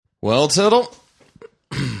Well, Turtle,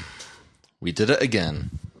 we did it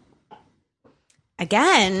again.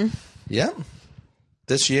 Again? Yeah.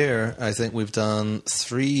 This year, I think we've done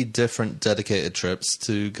 3 different dedicated trips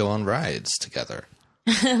to go on rides together.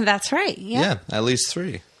 That's right. Yeah, at least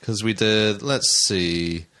 3. Because we did, let's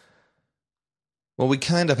see. Well, we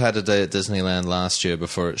kind of had a day at Disneyland last year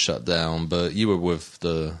before it shut down, but you were with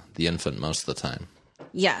the infant most of the time.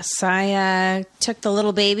 Yes, I took the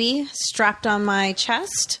little baby, strapped on my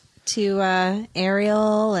chest to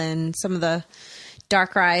Ariel and some of the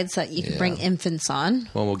dark rides that you can bring infants on.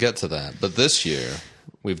 Well, we'll get to that. But this year,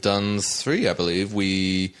 we've done 3, I believe.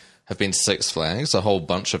 We have been to Six Flags a whole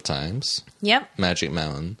bunch of times. Yep. Magic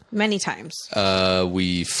Mountain. Many times.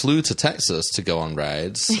 We flew to Texas to go on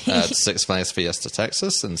rides at Six Flags Fiesta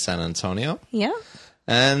Texas in San Antonio. Yeah.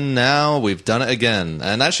 And now we've done it again.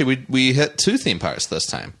 And actually, we hit 2 theme parks this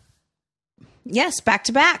time. Yes, back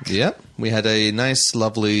to back. Yep. We had a nice,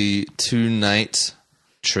 lovely 2-night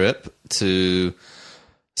trip to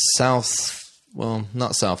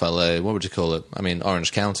not South LA. What would you call it? I mean,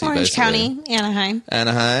 Orange County, basically. Orange County, Anaheim.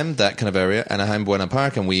 Anaheim, that kind of area. Anaheim, Buena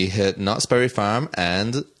Park. And we hit Knott's Berry Farm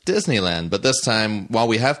and Disneyland. But this time, while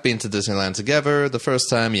we have been to Disneyland together, the first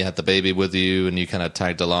time you had the baby with you and you kind of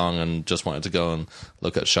tagged along and just wanted to go and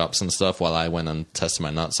look at shops and stuff while I went and tested my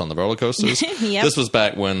nuts on the roller coasters. Yep. This was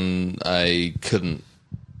back when I couldn't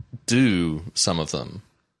do some of them.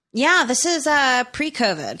 Yeah, this is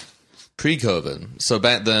pre-COVID. Pre-COVID. So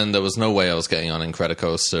back then, there was no way I was getting on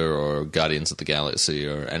Incredicoaster or Guardians of the Galaxy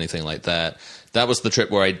or anything like that. That was the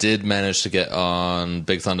trip where I did manage to get on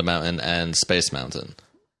Big Thunder Mountain and Space Mountain,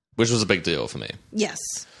 which was a big deal for me. Yes.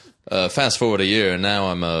 Fast forward a year, and now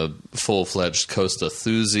I'm a full-fledged coaster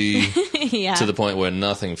thuzy Yeah. to the point where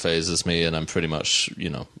nothing phases me, and I'm pretty much,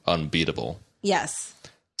 unbeatable. Yes.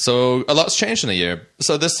 So a lot's changed in a year.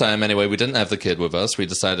 So this time, anyway, we didn't have the kid with us. We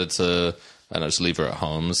decided to, just leave her at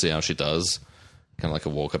home, see how she does. Kind of like a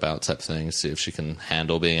walkabout type thing, see if she can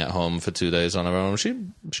handle being at home for 2 days on her own. She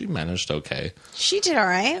managed okay. She did all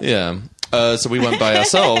right. Yeah. So we went by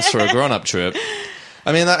ourselves for a grown-up trip.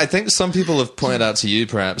 I mean, I think some people have pointed out to you,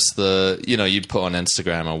 perhaps, you'd put on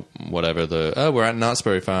Instagram or whatever, we're at Knott's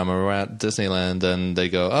Berry Farm or we're at Disneyland, and they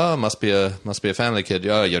go, oh, must be a family kid.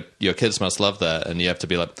 Oh, your kids must love that. And you have to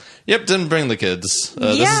be like, yep, didn't bring the kids.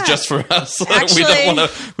 This is just for us. Actually,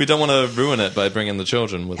 we don't want to ruin it by bringing the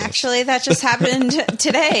children with us. Actually, that just happened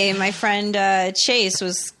today. My friend Chase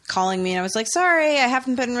was calling me, and I was like, sorry, I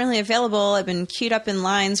haven't been really available. I've been queued up in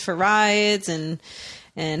lines for rides and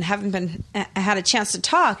haven't had a chance to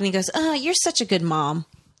talk. And he goes, oh, you're such a good mom.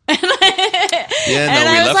 We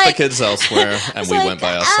left the kids elsewhere and we went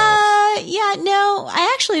by ourselves. No,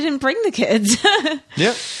 I actually didn't bring the kids.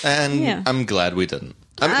 Yeah, and I'm glad we didn't.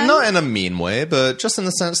 Not in a mean way, but just in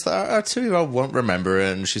the sense that our 2-year-old won't remember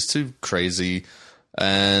it and she's too crazy.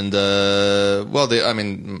 And, my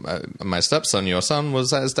stepson, your son,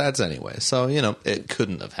 was at his dad's anyway. So, it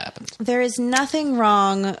couldn't have happened. There is nothing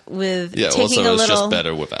wrong with taking also, a little... it's just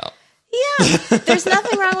better without. Yeah, there's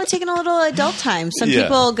nothing wrong with taking a little adult time. Some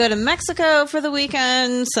people go to Mexico for the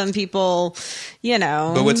weekend. Some people,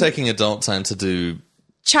 But we're taking adult time to do...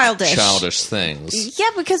 Childish things.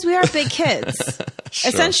 Yeah, because we are big kids. Sure.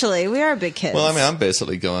 Essentially, we are big kids. Well, I'm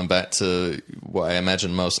basically going back to what I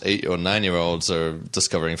imagine most 8 or 9-year-olds are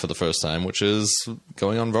discovering for the first time, which is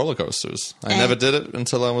going on roller coasters. I never did it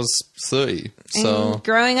until I was 30. So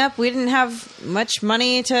growing up, we didn't have much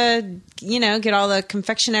money to, get all the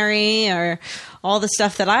confectionery or all the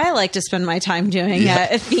stuff that I like to spend my time doing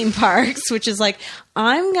at theme parks, which is like,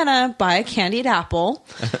 I'm going to buy a candied apple.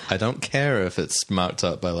 I don't care if it's marked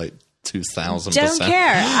up by like 2,000%. Don't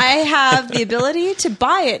care. I have the ability to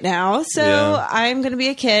buy it now. So I'm going to be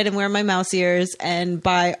a kid and wear my mouse ears and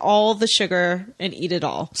buy all the sugar and eat it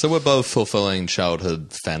all. So we're both fulfilling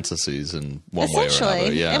childhood fantasies in one way or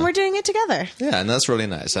another. Yeah. And we're doing it together. Yeah, and that's really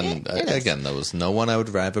nice. And again, there was no one I would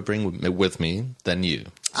rather bring with me than you.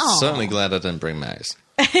 Aww. Certainly glad I didn't bring Max.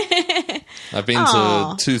 I've been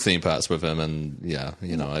to 2 theme parks with him, and I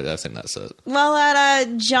think that's it. Well,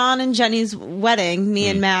 at John and Jenny's wedding, me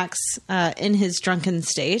and Max, in his drunken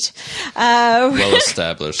state, well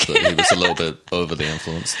established that he was a little bit over the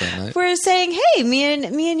influence that night. We're saying, hey, me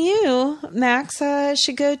and you, Max,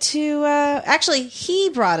 should go to. Actually, he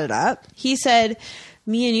brought it up. He said,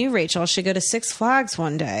 me and you, Rachel, should go to Six Flags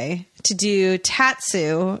one day to do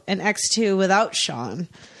Tatsu and X2 without Sean.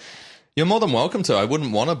 You're more than welcome to. I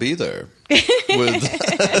wouldn't want to be there. Nah,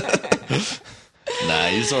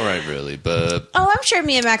 he's all right, really. But I'm sure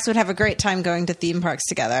me and Max would have a great time going to theme parks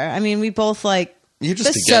together. I mean, we both you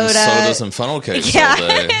just be getting sodas and funnel cakes all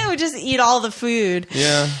day. We just eat all the food.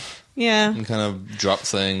 Yeah. Yeah. and kind of drop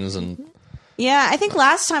things. And Yeah, I think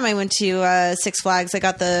last time I went to Six Flags, I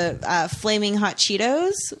got the Flaming Hot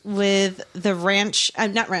Cheetos with the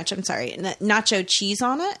nacho cheese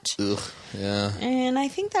on it. ugh, yeah, And I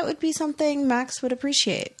think that would be something Max would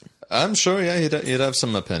appreciate. I'm sure. Yeah, he'd have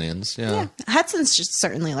some opinions. Yeah. Hudson's just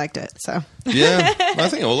certainly liked it, so. Yeah, I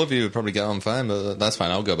think all of you would probably get on fine, but that's fine.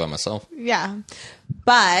 I'll go by myself. Yeah.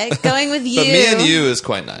 But going with you. But me and you is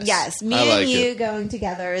quite nice. Yes, me I and like you it. going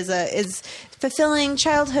together is fulfilling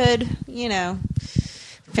childhood,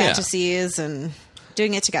 fantasies and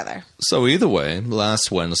doing it together. So either way,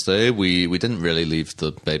 last Wednesday we didn't really leave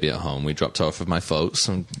the baby at home. We dropped her off with my folks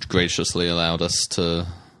and graciously allowed us a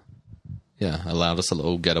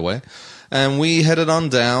little getaway. And we headed on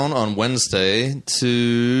down on Wednesday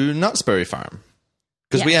to Knott's Berry Farm.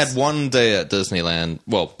 Because we Yes. had one day at Disneyland,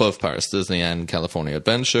 well, both parts, Disney and California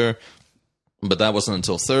Adventure. But that wasn't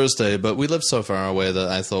until Thursday. But we live so far away that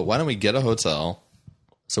I thought, why don't we get a hotel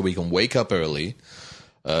so we can wake up early,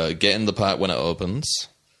 get in the park when it opens,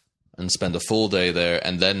 and spend a full day there,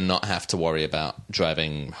 and then not have to worry about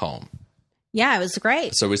driving home. Yeah, it was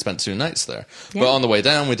great. So we spent 2 nights there. Yeah. But on the way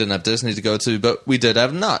down, we didn't have Disney to go to, but we did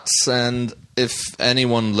have Knott's. And if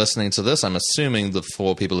anyone listening to this, I'm assuming the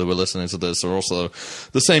 4 people who were listening to this are also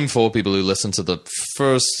the same 4 people who listened to the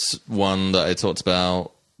first one that I talked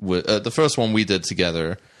about, the first one we did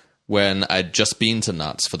together when I'd just been to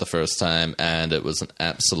Knott's for the first time, and it was an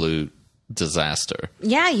absolute disaster.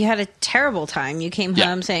 Yeah, you had a terrible time. You came Yeah.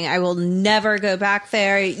 home saying, I will never go back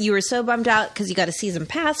there. You were so bummed out because you got a season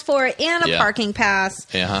pass for it and a Yeah. parking pass.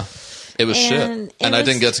 Yeah. It was And shit. it And I was-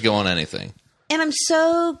 didn't get to go on anything. And I'm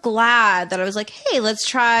so glad that I was like, hey, let's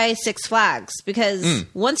try Six Flags. Because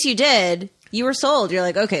once you did, you were sold. You're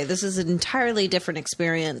like, okay, this is an entirely different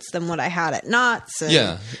experience than what I had at Knott's. And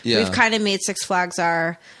Yeah. we've kind of made Six Flags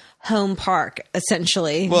our home park,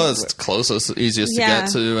 essentially. Well, it's closest, easiest Yeah. to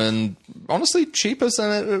get to, and honestly cheapest,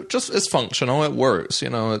 and it just it's functional. It works,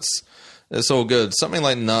 it's all good. Something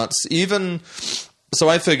like Knott's, even. So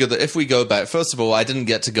I figured that if we go back, first of all, I didn't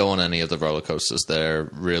get to go on any of the roller coasters there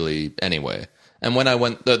really anyway. And when I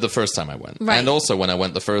went the first time I went, Right. and also when I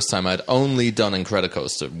went the first time, I'd only done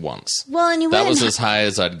Incredicoaster once. Well, and you That went was in- as high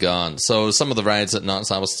as I'd gone. So some of the rides at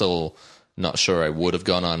Knott's, I was still not sure I would have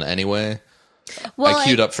gone on anyway. well, I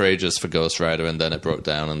queued up for ages for Ghost Rider, and then it broke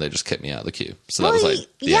down, and they just kicked me out of the queue. So that was like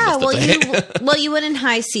the end of the day. you went in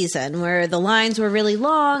high season where the lines were really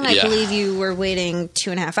long. I Yeah. believe you were waiting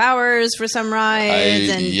 2.5 hours for some rides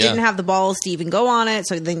and yeah. didn't have the balls to even go on it.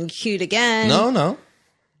 So then you queued again. No,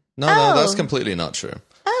 Oh. that's completely not true.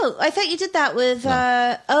 Oh, I thought you did that with.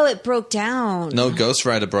 It broke down. No, Ghost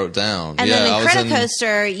Rider broke down. And yeah, then I was in.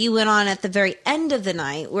 Incredicoaster, you went on at the very end of the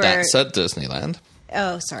night where. That's at Disneyland.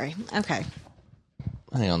 Oh, sorry. Okay.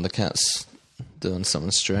 Hang on, the cat's doing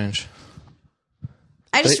something strange.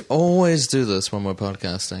 I They just. always do this when we're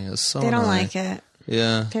podcasting. It's so They don't annoying. like it.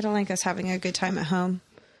 Yeah, They don't like us having a good time at home.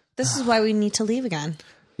 This is why we need to leave again.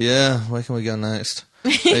 yeah. Where can we go next?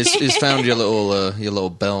 he's found your little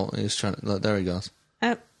belt. He's trying. There he goes.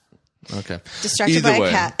 Oh, Okay. distracted by a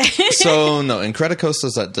cat. So no,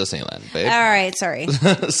 Incredicoaster's at Disneyland, babe. All right, sorry.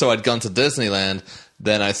 So I'd gone to Disneyland.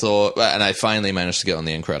 Then I thought, and I finally managed to get on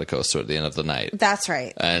the Incredicoaster at the end of the night, That's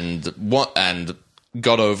right. and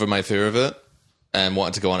got over my fear of it, and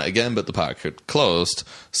wanted to go on it again, but the park had closed.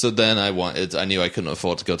 So then I knew I couldn't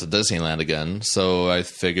afford to go to Disneyland again, so I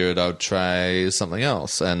figured I'd try something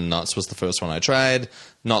else. And Knott's was the first one I tried.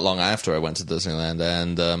 Not long after I went to Disneyland,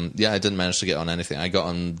 and I didn't manage to get on anything. I got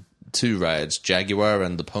on 2 rides, Jaguar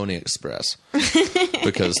and the Pony Express,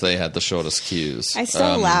 because they had the shortest queues. I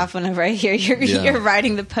still laugh whenever I hear you're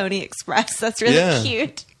riding the Pony Express. That's really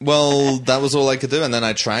cute. Well, that was all I could do, and then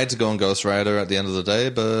I tried to go on Ghost Rider at the end of the day,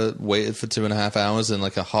 but waited for 2.5 hours in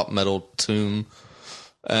like a hot metal tomb,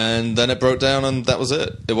 and then it broke down, and that was it.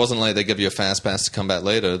 It wasn't like they give you a fast pass to come back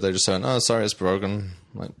later. They just said, "Oh, sorry, it's broken."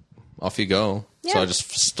 Like, off you go. So Yeah. I just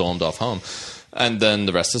stormed off home. And then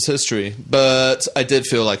the rest is history. But I did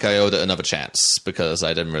feel like I owed it another chance because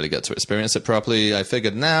I didn't really get to experience it properly. I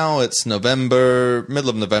figured now it's November,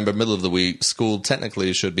 middle of the week. School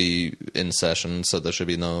technically should be in session, so there should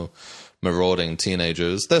be no marauding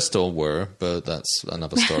teenagers. There still were, but that's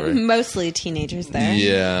another story. Mostly teenagers there.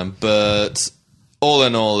 Yeah, but all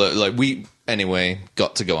in all, like we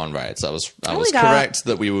got to go on rides. I was correct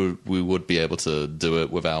that we would be able to do it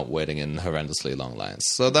without waiting in horrendously long lines.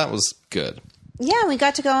 So that was good. Yeah, we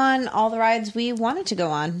got to go on all the rides we wanted to go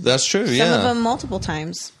on. That's true. Some of them multiple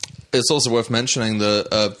times. It's also worth mentioning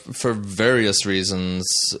that for various reasons,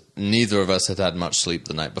 neither of us had had much sleep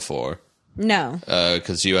the night before. No.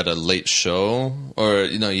 Because you had a late show, or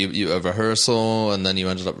you a rehearsal, and then you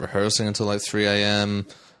ended up rehearsing until like 3 a.m.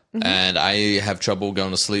 And I have trouble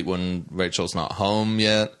going to sleep when Rachel's not home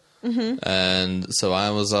yet, and so I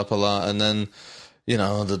was up a lot, and then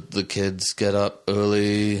the kids get up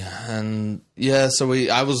early, and so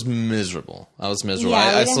I was miserable. Yeah, we didn't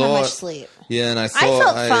have much sleep. Yeah, and I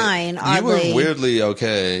felt fine, oddly. You were weirdly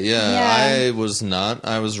okay. Yeah, I was not.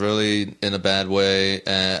 I was really in a bad way.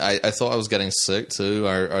 I thought I was getting sick, too.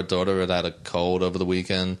 Our daughter had a cold over the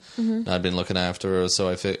weekend. I'd been looking after her, so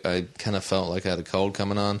I kind of felt like I had a cold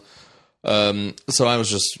coming on. So I was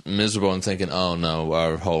just miserable and thinking, oh, no,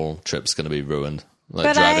 our whole trip's going to be ruined.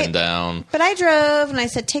 Driving down. But I drove, and I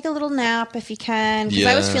said, take a little nap if you can, because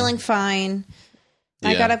I was feeling fine.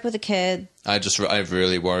 I got up with a kid. I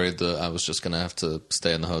really worried that I was just going to have to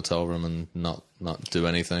stay in the hotel room and not do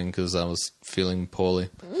anything because I was feeling poorly.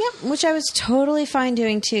 Yep, which I was totally fine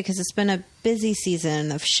doing too, because it's been a busy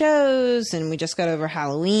season of shows, and we just got over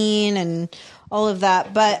Halloween and all of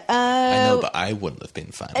that. But I know, but I wouldn't have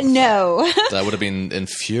been fine. No, that would have been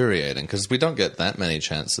infuriating because we don't get that many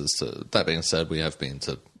chances to. That being said, we have been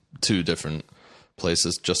to 2 different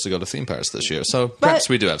places just to go to theme parks this year, so perhaps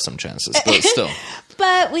we do have some chances, but still.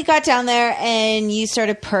 But we got down there and you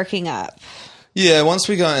started perking up. Yeah, once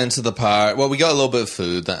we got into the park, we got a little bit of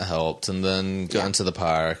food that helped, and then got into the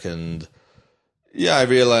park, and I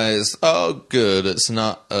realized, oh, good, it's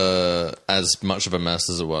not as much of a mess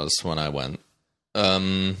as it was when I went.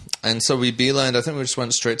 And so we beelined. I think we just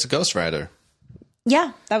went straight to Ghost Rider.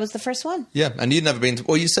 Yeah, that was the first one. Yeah, and you'd never been to...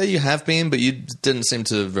 Well, you say you have been, but you didn't seem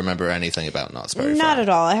to remember anything about Knott's Berry Farm. Not at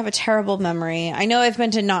all. I have a terrible memory. I know I've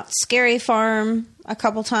been to Knott's Scary Farm a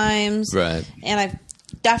couple times. Right. And I've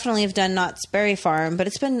definitely have done Knott's Berry Farm, but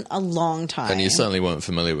it's been a long time. And you certainly weren't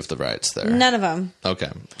familiar with the rides there. None of them.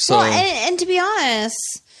 Okay. So... Well, and to be honest,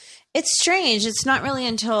 it's strange. It's not really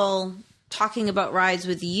until talking about rides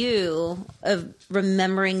with you of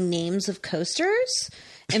remembering names of coasters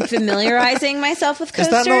and familiarizing myself with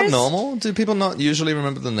coasters. Is that not normal? Do people not usually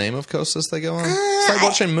remember the name of coasters they go on? It's like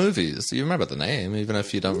watching movies. You remember the name, even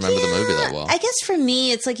if you don't remember the movie that well. I guess for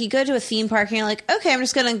me, it's like you go to a theme park and you're like, okay, I'm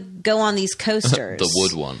just going to go on these coasters. The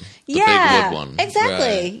wood one. The big wood one.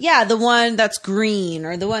 Exactly. Right. Yeah, the one that's green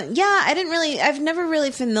or the one. Yeah, I've never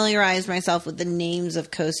really familiarized myself with the names of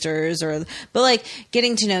coasters but like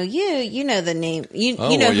getting to know you know the name. You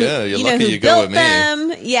know who built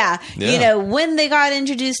them. Yeah. You know when they got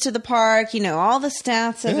introduced to the park, all the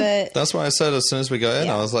stats of it. That's why I said as soon as we got in,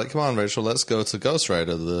 I was like, come on, Rachel, let's go to Ghost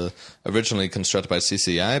Rider, the originally constructed by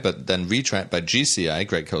CCI, but then retracked by GCI,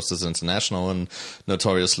 Great Coasters International, and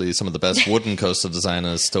notoriously some of the best wooden coaster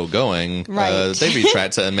designers still going. Right. They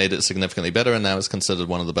retracked it and made it significantly better, and now it's considered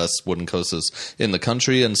one of the best wooden coasters in the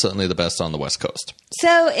country, and certainly the best on the West Coast.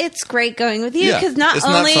 So it's great going with you, because not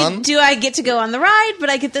only do I get to go on the ride,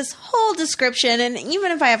 but I get this whole description, and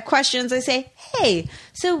even if I have questions, I say, hey,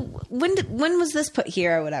 so when was this put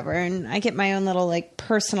here or whatever, and I get my own little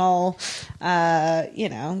personal tour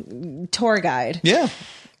guide.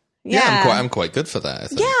 Yeah, I'm quite good for that, I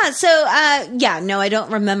think. Yeah, so, no, I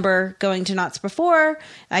don't remember going to Knott's before.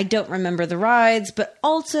 I don't remember the rides, but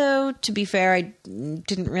also, to be fair, I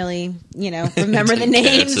didn't really, remember the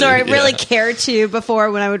names or really care to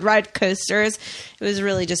before when I would ride coasters. It was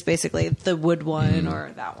really just basically the wood one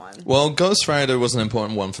or that one. Well, Ghost Rider was an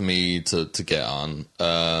important one for me to get on.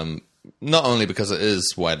 Not only because it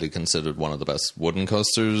is widely considered one of the best wooden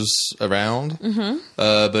coasters around,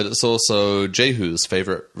 but it's also Jehu's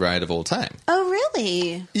favorite ride of all time. Oh,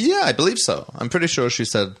 really? Yeah, I believe so. I'm pretty sure she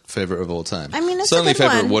said favorite of all time. I mean, it's certainly a good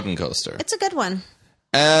favorite one. Wooden coaster. It's a good one.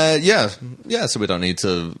 Yeah. So we don't need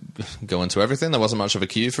to go into everything. There wasn't much of a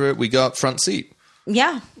queue for it. We got front seat.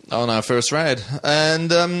 Yeah. On our first ride,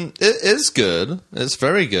 and it is good. It's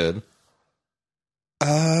very good.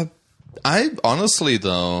 I honestly,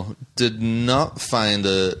 though, did not find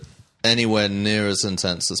it anywhere near as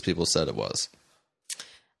intense as people said it was.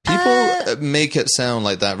 People make it sound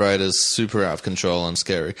like that ride is super out of control and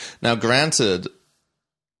scary. Now, granted,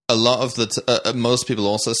 a lot of most people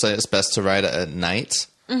also say it's best to ride it at night.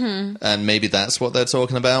 And maybe that's what they're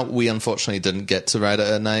talking about. We unfortunately didn't get to ride it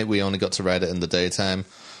at night. We only got to ride it in the daytime.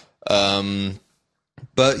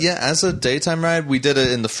 But yeah, as a daytime ride, we did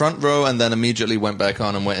it in the front row and then immediately went back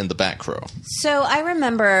on and went in the back row. So I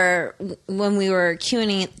remember when we were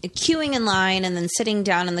queuing in line and then sitting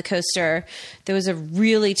down in the coaster, there was a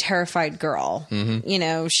really terrified girl.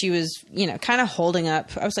 She was, kind of holding up.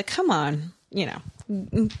 I was like, come on,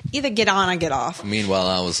 either get on or get off. Meanwhile,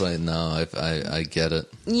 I was like, no, I get it.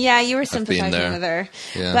 Yeah, you were been sympathizing there. with her.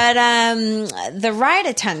 Yeah. But the ride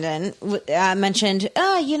attendant mentioned,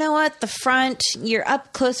 oh, you know what? The front, you're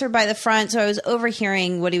up closer by the front. So I was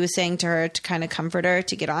overhearing what he was saying to her to kind of comfort her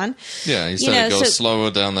to get on. Yeah, he said go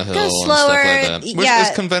slower down the hill and slower, stuff like that. Which yeah.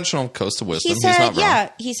 is conventional coaster wisdom. He said, He's not wrong.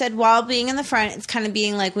 yeah, he said while being in the front, it's kind of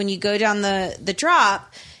being like when you go down the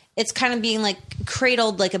drop, it's kind of being like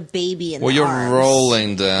cradled like a baby in Well, the you're arms.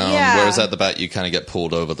 rolling down, Yeah. whereas at the back you kind of get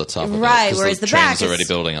pulled over the top of it. Right, 'cause whereas the the back train's already is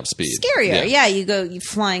building up speed. Scarier. Yeah, you're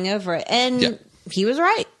flying over it. And Yeah. he was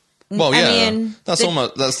right. Well, yeah, I mean,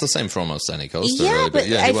 that's the same for almost any coaster. Yeah, really, but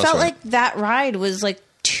yeah, I he was felt right. like that ride was like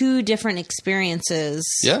two different experiences.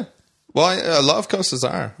 Yeah. Well, a lot of coasters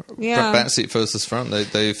are. Yeah. Backseat versus front.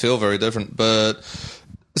 They feel very different. But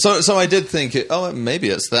so I did think, maybe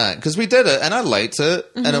it's that. Because we did it, and I liked it,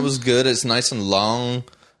 and it was good. It's nice and long.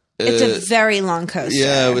 It's a very long coaster.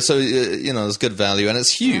 Yeah, so, there's good value. And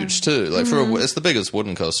it's huge, too. Like, it's the biggest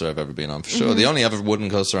wooden coaster I've ever been on, for sure. The only other wooden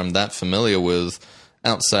coaster I'm that familiar with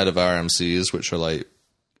outside of RMCs, which are, like,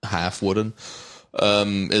 half wooden,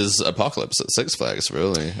 is Apocalypse at Six Flags,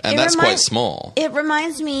 really. And that's quite small. It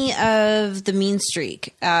reminds me of the Mean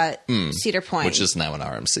Streak at Cedar Point. Which is now an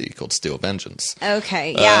RMC called Steel Vengeance.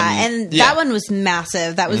 Okay, yeah. And yeah. that one was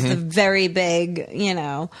massive. That was the very big,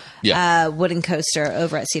 wooden coaster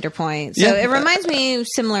over at Cedar Point. So Yeah. it reminds me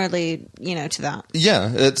similarly, to that.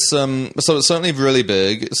 Yeah, it's so it's certainly really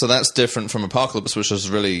big. So that's different from Apocalypse, which is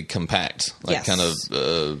really compact, like Yes. kind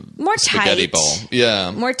of More spaghetti tight. ball.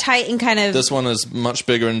 Yeah, More tight and kind of... this one is much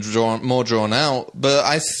bigger and more drawn out. But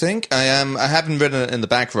I think I haven't ridden it in the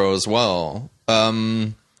back row as well.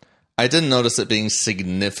 I didn't notice it being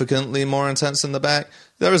significantly more intense in the back.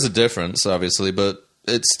 There is a difference, obviously, but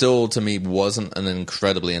it still, to me, wasn't an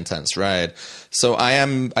incredibly intense ride. So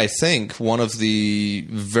I think, one of the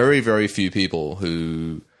very, very few people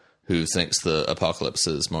who thinks the Apocalypse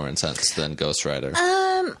is more intense than Ghost Rider.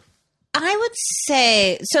 I would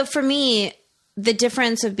say, so for me, the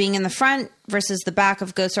difference of being in the front versus the back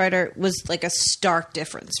of Ghost Rider was like a stark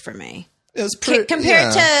difference for me. It's Compared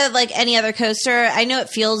to like any other coaster. I know it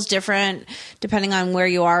feels different depending on where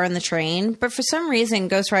you are in the train, but for some reason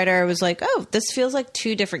Ghost Rider was like, oh, this feels like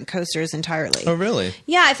two different coasters entirely. Oh, really?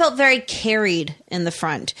 Yeah, I felt very carried in the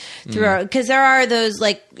front throughout, because there are those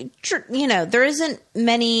like, there isn't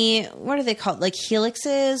many, what are they called? Like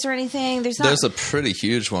helixes or anything? There's a pretty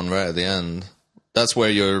huge one right at the end. That's where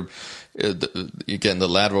you're getting the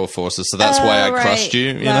lateral forces, so that's why I crushed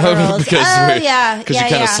you, Laterals. because you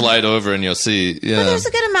kind of slide over in your seat. Yeah, but there's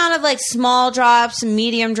a good amount of like small drops,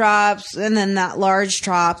 medium drops, and then that large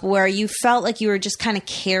drop where you felt like you were just kind of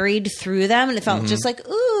carried through them, and it felt just like,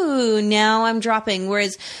 ooh, now I'm dropping.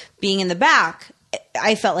 Whereas being in the back,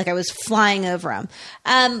 I felt like I was flying over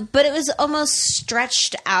them, but it was almost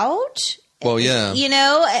stretched out. Well, yeah.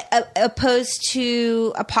 Opposed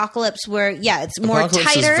to Apocalypse, where, it's more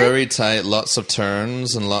Apocalypse tighter. is very tight, lots of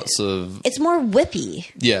turns and lots of... It's more whippy.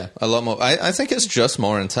 Yeah, a lot more. I think it's just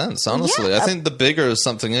more intense, honestly. Yeah. I think the bigger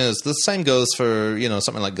something is, the same goes for,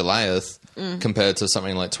 something like Goliath compared to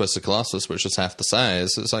something like Twisted Colossus, which is half the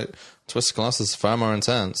size. It's like, Twisted Colossus is far more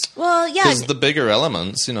intense. Well, yeah. Because the bigger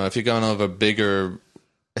elements, if you're going over bigger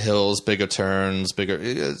hills, bigger turns,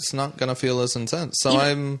 it's not going to feel as intense. So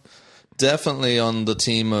I'm definitely on the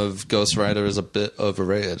team of Ghost Rider is a bit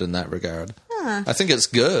overrated in that regard. I think it's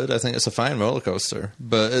good. I think it's a fine roller coaster,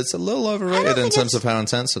 but it's a little overrated in terms of how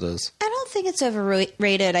intense it is. I don't think it's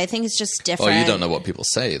overrated. I think it's just different. Oh, you don't know what people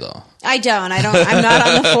say, though. I don't. I'm not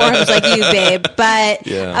on the forums like you, babe. But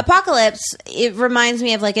Yeah. Apocalypse, it reminds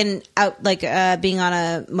me of like being on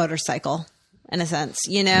a motorcycle. In a sense,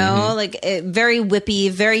 like very whippy,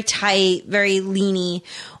 very tight, very leany.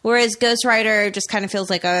 Whereas Ghost Rider just kind of feels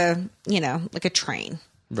like like a train.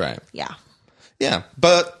 Right. Yeah. Yeah,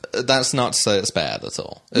 but that's not to say it's bad at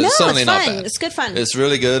all. It's No, certainly it's not fun. bad. It's good fun. It's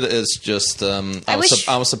really good. It's just I wish-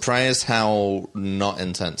 was surprised how not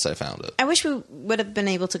intense I found it. I wish we would have been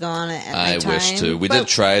able to go on it at I nighttime. wish to. We did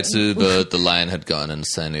try to, but the line had gone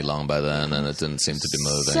insanely long by then, and it didn't seem to be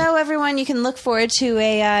moving. So everyone, you can look forward to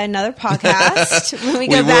another podcast when we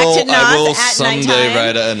go I back to Knoth will at someday nighttime.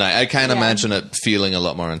 ride it at night. I can't Yeah. imagine it feeling a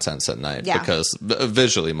lot more intense at night because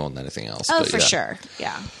visually more than anything else. Oh, but for yeah. sure.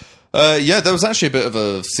 Yeah. There was actually a bit of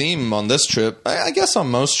a theme on this trip. I guess on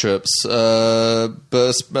most trips, but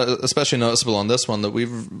especially noticeable on this one, that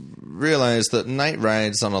we've realized that night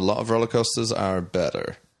rides on a lot of roller coasters are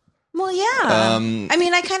better. Well, yeah. I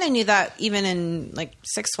mean, I kind of knew that even in like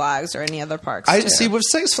Six Flags or any other parks. I too. see with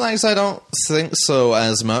Six Flags, I don't think so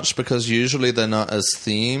as much because usually they're not as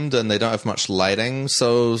themed and they don't have much lighting.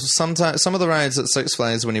 So sometimes some of the rides at Six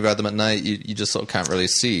Flags, when you ride them at night, you just sort of can't really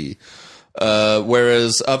see.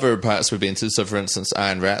 Whereas other parks we've been to, so for instance,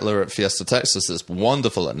 Iron Rattler at Fiesta Texas is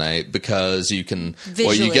wonderful at night because you can,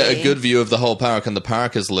 you get a good view of the whole park and the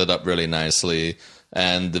park is lit up really nicely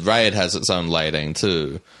and the ride has its own lighting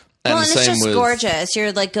too. And well, and it's just gorgeous.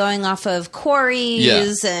 You're like going off of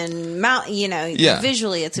quarries and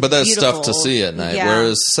visually it's but there's beautiful. stuff to see at night. Yeah.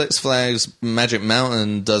 Whereas Six Flags Magic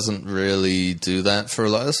Mountain doesn't really do that for a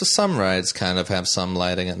lot. So some rides kind of have some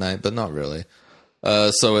lighting at night, but not really.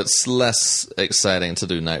 So it's less exciting to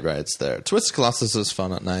do night rides there. Twisted Colossus is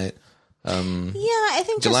fun at night. I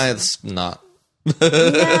think Goliath's not.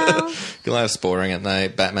 No. Goliath's boring at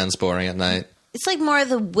night. Batman's boring at night. It's like more of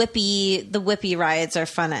the whippy rides are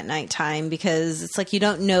fun at nighttime because it's like you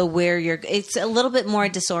don't know where it's a little bit more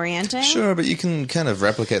disorienting. Sure, but you can kind of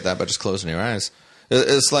replicate that by just closing your eyes.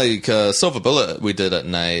 It's like Silver Bullet we did at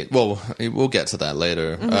night. Well, we'll get to that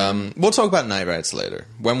later. Mm-hmm. We'll talk about night rides later.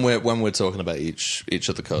 When we're talking about each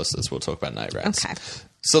of the coasters, we'll talk about night rides. Okay.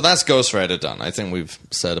 So that's Ghost Rider done. I think we've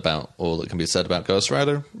said about all that can be said about Ghost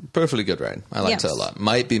Rider. Perfectly good ride. I liked it a lot.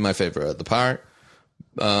 Might be my favorite at the park.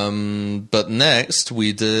 But next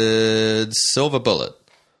we did Silver Bullet.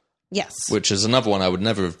 Yes. Which is another one I would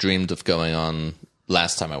never have dreamed of going on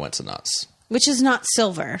last time I went to Knott's. Which is not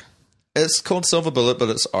silver. It's called Silver Bullet, but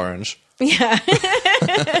it's orange. Yeah.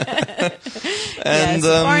 And it's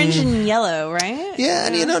orange and yellow, right? Yeah,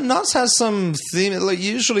 and Knott's has some theme. Like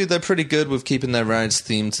usually they're pretty good with keeping their rides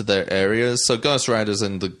themed to their areas. So Ghost Rider's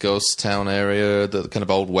in the Ghost Town area, the kind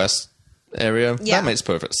of Old West area. Yeah. That makes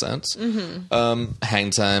perfect sense. Hang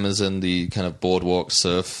Time is in the kind of boardwalk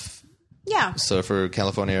surfer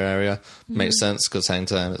California area. Makes sense because Hang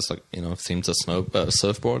Time is like themed to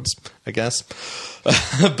surfboards, I guess.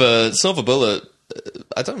 But Silver Bullet,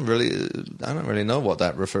 I don't really know what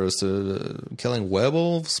that refers to. Killing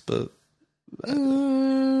werewolves, but I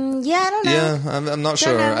don't know. Yeah, I'm not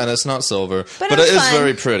sure, know. and it's not silver, but it it is fun.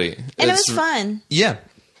 very pretty, and it was fun. Yeah,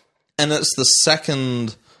 and it's the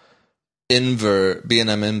second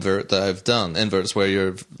B&M invert that I've done. Inverts where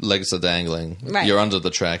your legs are dangling. Right. You're under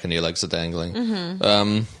the track and your legs are dangling.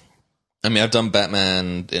 I mean, I've done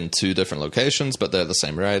Batman in 2 different locations, but they're the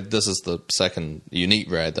same ride. This is the second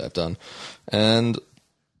unique ride that I've done. And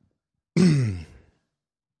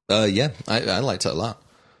I liked it a lot.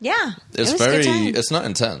 Yeah, it's it's not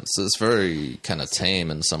intense. It's very kind of tame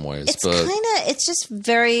in some ways. It's just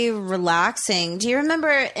very relaxing. Do you remember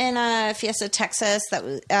in Fiesta Texas that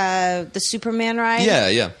the Superman ride?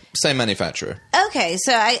 Yeah. Same manufacturer. Okay,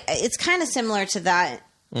 so it's kind of similar to that.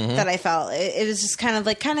 That I felt it was just kind of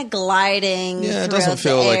gliding. Yeah, it doesn't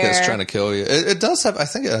feel like it's trying to kill you. It does have. I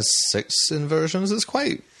think it has 6 inversions. It's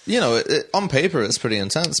quite. On paper it's pretty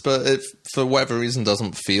intense, but it for whatever reason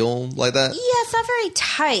doesn't feel like that. Yeah, it's not very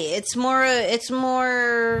tight. It's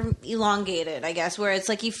more elongated, I guess. Where it's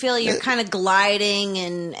like you feel you're kind of gliding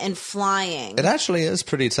and flying. It actually is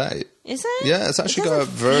pretty tight. Is it? Yeah, it's actually got a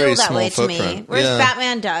very small footprint. To me, whereas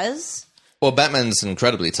Batman does. Well, Batman's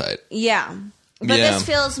incredibly tight. Yeah. But this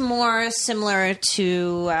feels more similar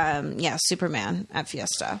to, Superman at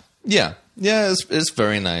Fiesta. Yeah. Yeah, it's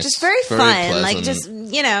very nice. Just very fun. Pleasant. Like, just,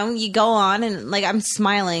 you go on and, like, I'm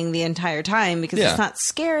smiling the entire time because it's not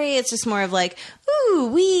scary. It's just more of like, ooh,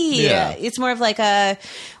 wee. Yeah. It's more of like a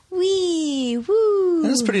wee, woo.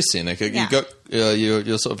 And it's pretty scenic. Yeah.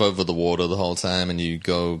 You're sort of over the water the whole time and you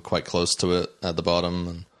go quite close to it at the bottom.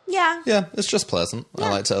 And yeah, it's just pleasant. Yeah. I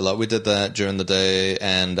liked it a lot. We did that during the day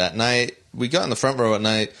and at night. We got in the front row at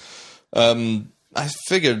night. I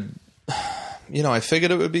figured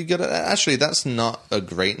it would be good. Actually, that's not a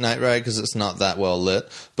great night ride because it's not that well lit,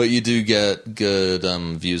 but you do get good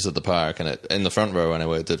views of the park. And in the front row,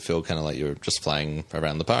 anyway, it did feel kind of like you were just flying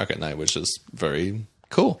around the park at night, which is very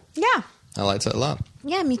cool. Yeah. I liked it a lot.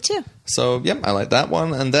 Yeah, me too. So, I liked that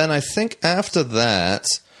one. And then I think after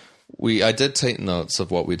that, I did take notes of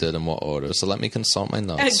what we did in what order. So let me consult my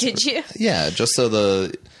notes. Oh, did you? Yeah, just so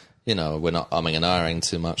we're not umming and ahhing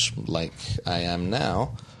too much like I am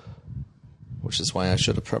now. Which is why I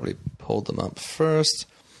should have probably pulled them up first.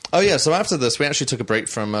 Oh, yeah. So after this, we actually took a break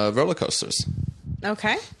from roller coasters.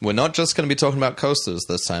 Okay. We're not just going to be talking about coasters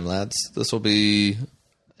this time, lads. This will be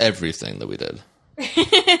everything that we did.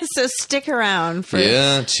 So stick around for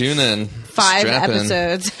tune in. 5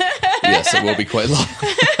 episodes. Yes, it will be quite long.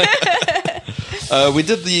 We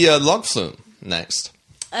did the log flume next.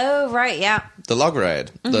 Oh, right. Yeah. The log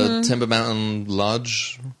ride. The Timber Mountain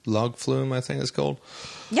Lodge log flume, I think it's called.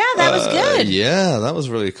 Yeah, that was good. Yeah, that was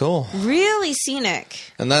really cool. Really scenic.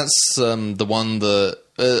 And that's the one that,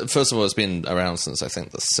 first of all, it's been around since, I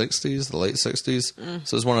think, the 60s, the late 60s.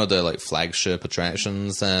 So it's one of their, like, flagship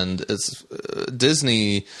attractions. And it's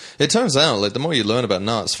Disney. It turns out, like, the more you learn about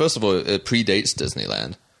Knott's, first of all, it predates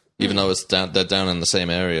Disneyland, even though they're down in the same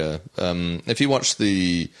area. If you watch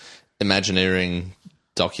the Imagineering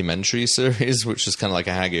documentary series, which is kind of like a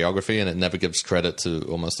hagiography, and it never gives credit to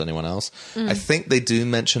almost anyone else. I think they do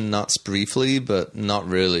mention Knott's briefly, but not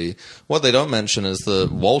really. What they don't mention is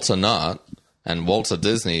that Walter Knott and Walter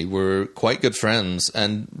Disney were quite good friends,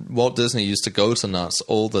 and Walt Disney used to go to Knott's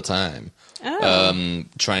all the time,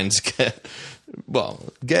 trying to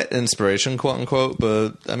get inspiration, quote unquote,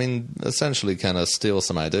 but I mean, essentially kind of steal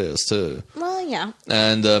some ideas too. Well, yeah.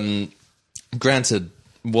 And granted,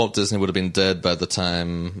 Walt Disney would have been dead by the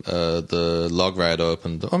time the log ride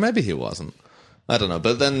opened. Or maybe he wasn't. I don't know.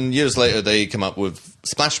 But then years later, they come up with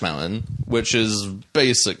Splash Mountain, which is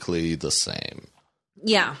basically the same.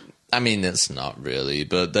 Yeah. I mean, it's not really,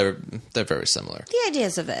 but they're very similar. The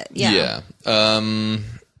ideas of it, yeah. Yeah.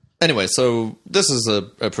 Anyway, so this is a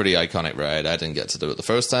pretty iconic ride. I didn't get to do it the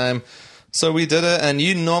first time. So we did it, and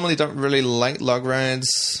you normally don't really like log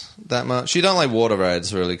rides that much. You don't like water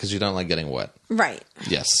rides, really, because you don't like getting wet. Right.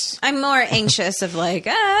 Yes. I'm more anxious of like,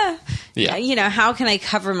 you know, how can I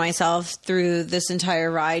cover myself through this entire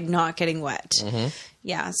ride not getting wet? Mm-hmm.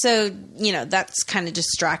 Yeah. So, you know, that's kind of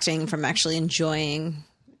distracting from actually enjoying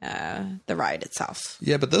the ride itself.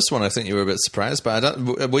 Yeah, but this one I think you were a bit surprised by.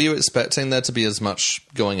 Were you expecting there to be as much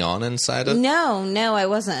going on inside it? No, I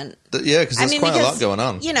wasn't. Yeah, because there's quite a lot going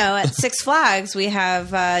on. You know, at Six Flags we have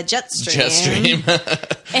Jetstream.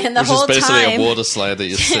 Jetstream. And the which whole is basically time, a water slide that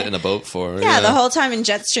you sit in a boat for. Yeah, the whole time in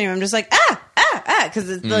Jetstream I'm just like, because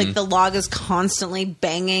it's like the log is constantly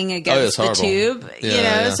banging against the tube. Yeah, you know,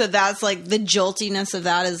 yeah. so that's like the joltiness of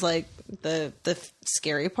that is like the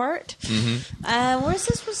scary part. Whereas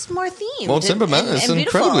this was more themed. Well, Timber Mountain is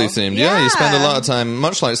incredibly themed. Yeah, you spend a lot of time,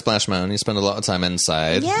 much like Splash Mountain, you spend a lot of time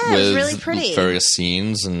inside with with really pretty. various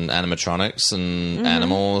scenes and animatronics and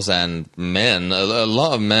animals and men. A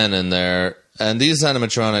lot of men in there. And these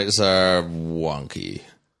animatronics are wonky.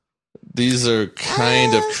 These are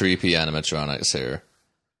kind of creepy animatronics here.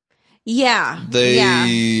 Yeah,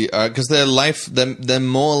 they are, because they're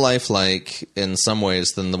more lifelike in some ways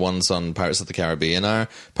than the ones on Pirates of the Caribbean are.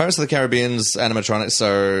 Pirates of the Caribbean's animatronics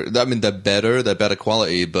they're better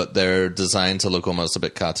quality, but they're designed to look almost a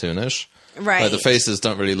bit cartoonish. Right. Like the faces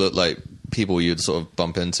don't really look like people you'd sort of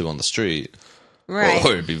bump into on the street. Right.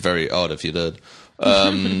 Or it'd be very odd if you did.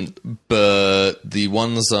 But the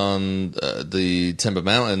ones on the Timber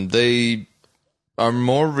Mountain, they are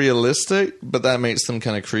more realistic, but that makes them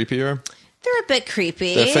kind of creepier. They're a bit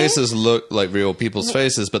creepy. Their faces look like real people's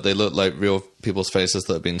faces, but they look like real people's faces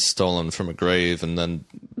that have been stolen from a grave and then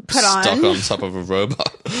stuck on top of a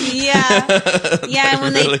robot. Yeah. And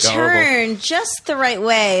when really they turn just the right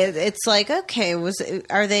way, it's like, okay,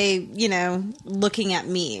 are they, you know, looking at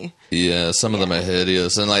me? Yeah, some of them are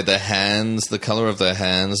hideous, and like their hands, the color of their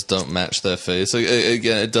hands don't match their face.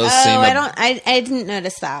 Again, it does seem. I didn't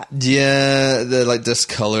notice that. Yeah, they're like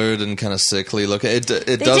discolored and kind of sickly looking. It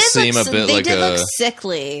does seem a bit like look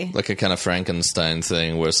sickly, like a kind of Frankenstein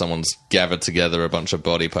thing where someone's gathered together a bunch of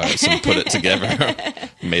body parts and put it together,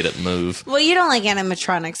 made it move. Well, you don't like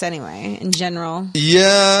animatronics anyway, in general.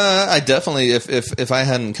 Yeah, I definitely. If I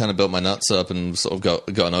hadn't kind of built my nuts up and sort of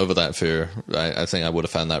gotten over that fear, I think I would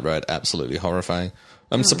have found that ride absolutely horrifying.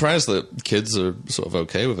 I'm surprised that kids are sort of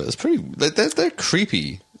okay with it. It's pretty. They're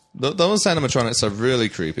creepy. Those animatronics are really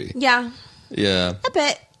creepy. Yeah. Yeah. A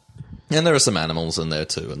bit. And there are some animals in there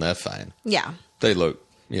too, and they're fine. Yeah. They look,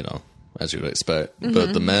 you know, as you would expect.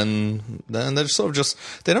 But the men, they're sort of just.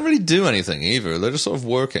 They don't really do anything either. They're just sort of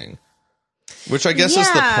working. Which I guess is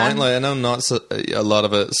the point. Like, I know not a lot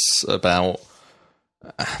of it's about.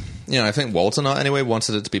 You know, I think Walter Knott anyway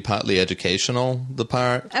wanted it to be partly educational, the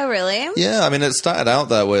park. Oh, really? Yeah, I mean, it started out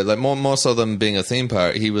that way. Like, more so than being a theme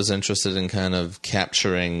park, he was interested in kind of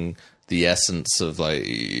capturing the essence of, like,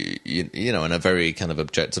 you know, in a very kind of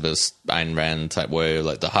objectivist Ayn Rand type way,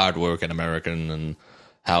 like the hardworking American and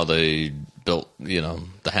how they built, you know,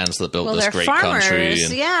 the hands that built this great farmers, country.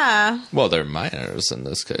 And, yeah. Well, they're miners in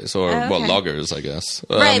this case, or loggers, I guess.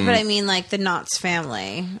 Right, but I mean, like the Knotts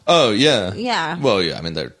family. Oh yeah, yeah. Well, yeah, I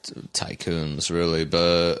mean they're tycoons, really,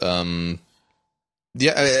 but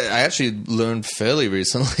yeah, I actually learned fairly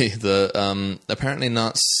recently that apparently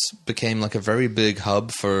Knotts became like a very big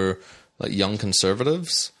hub for like young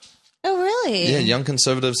conservatives. Oh, really? Yeah, young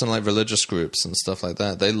conservatives and like religious groups and stuff like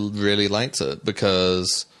that. They really liked it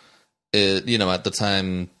because it, you know, at the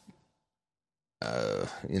time,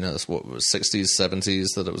 it's what was 60s,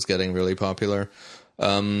 70s that it was getting really popular.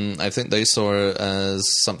 I think they saw it as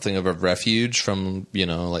something of a refuge from,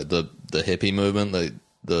 like the hippie movement,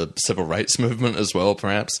 the civil rights movement as well,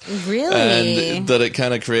 perhaps. Really? And that it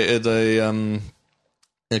kind of created an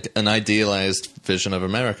idealized vision of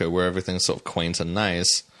America where everything's sort of quaint and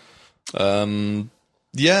nice. So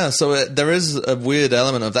there is a weird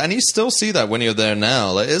element of that. And you still see that when you're there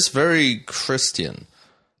now. Like, it's very Christian.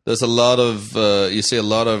 There's a lot of, you see a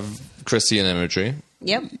lot of Christian imagery.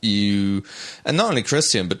 Yep. And not only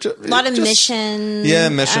Christian, but a lot of missions. Yeah,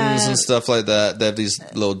 missions and stuff like that. They have these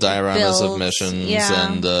little dioramas of missions,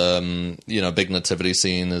 and big nativity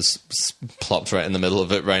scene is plopped right in the middle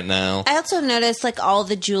of it right now. I also noticed like all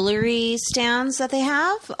the jewelry stands that they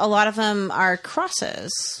have. A lot of them are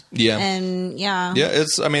crosses. Yeah, and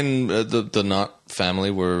it's. I mean, the Knott family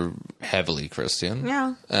were heavily Christian.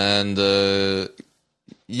 Yeah, and.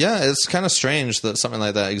 It's kind of strange that something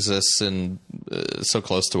like that exists in so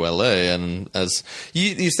close to LA, and as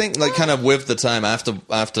you think, like, kind of with the time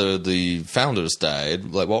after the founders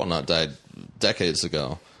died, like Whatnot died decades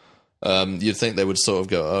ago, you'd think they would sort of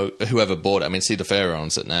go, oh, whoever bought it. I mean, Cedar Fair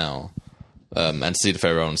owns it now, and Cedar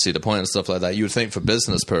Fair owns Cedar Point and stuff like that. You would think for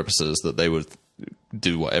business purposes that they would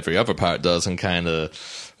do what every other part does and kind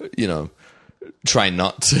of, try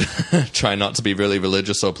not to be really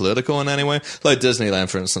religious or political in any way. Like Disneyland,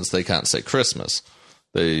 for instance, they can't say Christmas.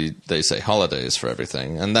 They say holidays for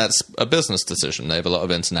everything, and that's a business decision. They have a lot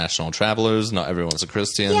of international travelers. Not everyone's a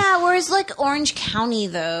Christian. Yeah, whereas like Orange County,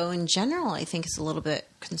 though, in general, I think is a little bit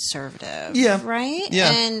conservative. Yeah, right.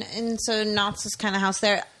 Yeah, and so Knott's is kind of house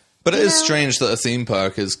there. But it is strange that a theme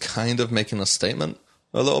park is kind of making a statement.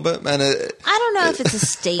 A little bit, and I don't know if it's a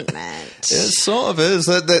statement. It sort of is.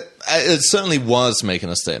 That it certainly was making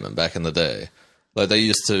a statement back in the day. Like they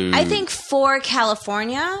used to. I think for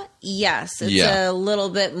California, yes, it's a little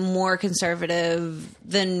bit more conservative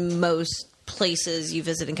than most places you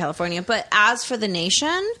visit in California. But as for the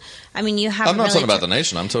nation, I mean, you have. I'm not talking about the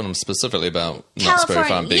nation. I'm talking specifically about Knott's Berry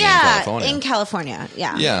Farm being in California.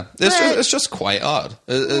 Yeah. It's just quite odd.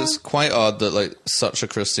 It's quite odd that like such a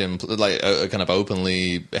Christian, like a kind of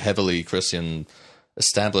openly, heavily Christian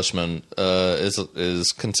establishment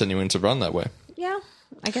is continuing to run that way. Yeah,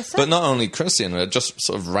 I guess so. But not only Christian, just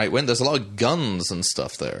sort of right wing. There's a lot of guns and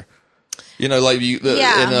stuff there. Like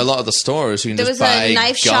in a lot of the stores, you can just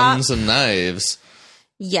buy guns and knives.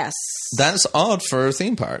 Yes. That's odd for a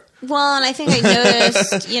theme park. Well, and I think I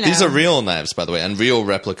noticed, These are real knives, by the way, and real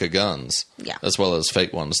replica guns. Yeah. As well as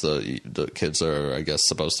fake ones that kids are, I guess,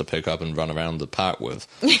 supposed to pick up and run around the park with.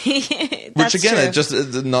 Which, again, it's just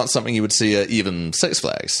not something you would see at even Six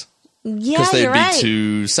Flags. Yeah, because they'd you're be right.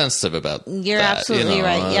 too sensitive about You're that, absolutely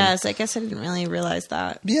right. Yes, I guess I didn't really realize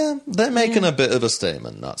that. Yeah, they're making a bit of a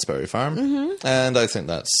statement, Knott's Berry Farm, and I think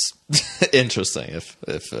that's interesting. If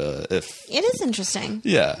it is interesting,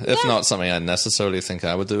 if not something I necessarily think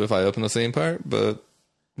I would do if I opened a theme park, but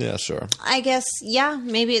yeah, sure. I guess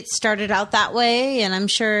maybe it started out that way, and I'm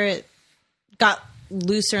sure it got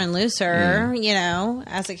looser and looser,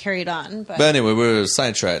 as it carried on. But anyway, we're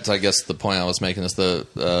sidetracked. I guess the point I was making is that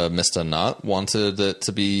Mr. Knott wanted it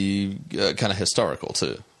to be kind of historical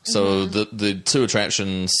too. So the two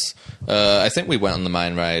attractions, I think we went on the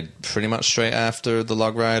mine ride pretty much straight after the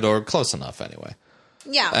log ride, or close enough anyway.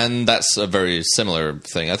 Yeah. And that's a very similar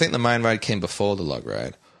thing. I think the mine ride came before the log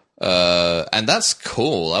ride. And that's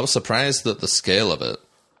cool. I was surprised at the scale of it.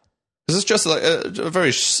 Because it's just like a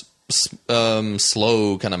very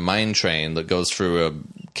slow kind of mine train that goes through a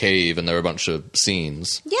cave, and there are a bunch of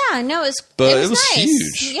scenes. Yeah, no, it was nice.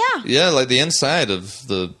 Huge. Yeah, like the inside of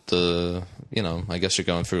the I guess you're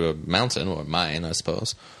going through a mountain or a mine, I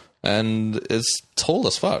suppose, and it's tall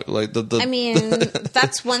as fuck. Like I mean,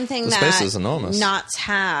 that's one thing the that space is enormous. Knott's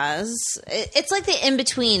has. It's like the in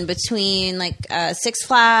between like Six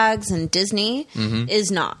Flags and Disney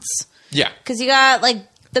is Knott's. Yeah, because you got like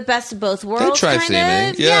the best of both worlds. They try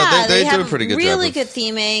theming. Yeah, they do a pretty good job. Really good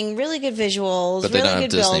theming, really good visuals, but they really don't have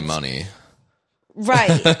good Disney builds. Money.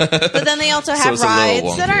 Right. But then they also have so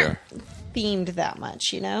rides that aren't themed that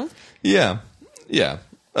much, Yeah.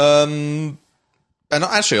 And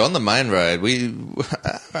actually, on the mine ride,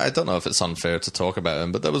 I don't know if it's unfair to talk about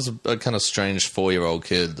him, but there was a kind of strange 4-year-old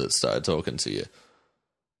kid that started talking to you.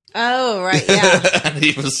 Oh, right, yeah. And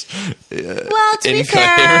he was well, to be fair,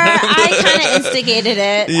 I kind of instigated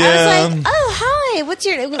it. Yeah. I was like, oh, hi, what's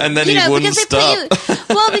your... And then he wouldn't stop.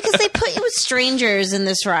 Because they put you with strangers in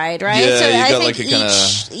this ride, right? Yeah, so you I got think like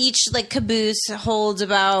a each like caboose holds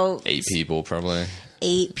about... 8 people, probably.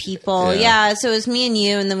 8 people. Yeah. So it was me and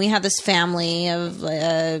you, and then we had this family of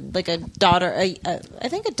like a daughter, I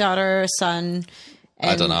think a daughter, a son.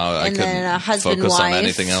 I don't know. I couldn't focus on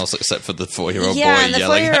anything else except for the 4-year-old boy and the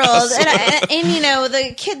yelling 4-year-old. at us. And, you know,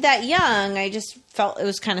 the kid that young, I just felt it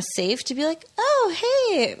was kind of safe to be like, oh,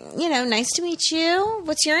 hey, you know, nice to meet you.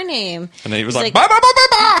 What's your name? And then he was like, bah, bah, bah,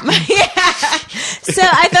 bah, bah. Yeah. So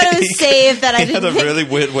I thought it was safe that I didn't. He had a really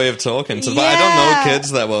weird way of talking. But I don't know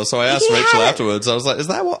kids that well, so I asked Rachel afterwards. I was like, is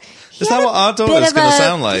that what our daughter's going to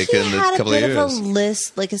sound like in a couple of years? He had a bit of a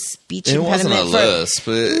lisp, like a speech it impediment. It wasn't a lisp.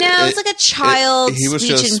 No, it's like a child's he was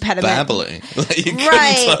speech just impediment. Babbling. Like, you couldn't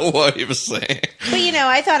tell what he was saying. But, you know,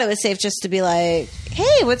 I thought it was safe just to be like,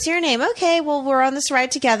 hey, what's your name? Okay, well, we're on this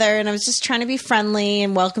ride together. And I was just trying to be friendly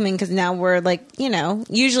and welcoming because now we're like, you know,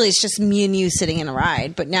 usually it's just me and you sitting in a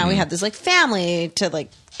ride. But now we had this like family to like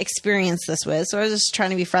experience this with. So I was just trying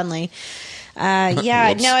to be friendly. No,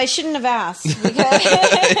 I shouldn't have asked. Because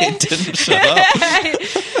he didn't shut up.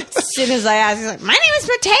 As soon as I asked, he's like, my name is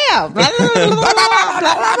Mateo. Blah, blah, blah, blah,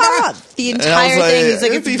 blah, blah. The entire thing. He's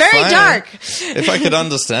like, it's very dark. If I could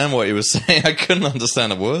understand what he was saying, I couldn't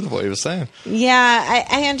understand a word of what he was saying. Yeah,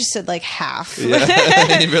 I understood like half.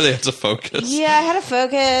 Yeah, you really had to focus. Yeah, I had to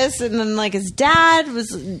focus. And then like his dad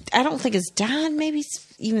was, I don't think his dad maybe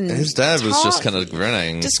even his dad was just kind of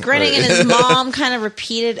grinning. Just grinning, and his mom kind of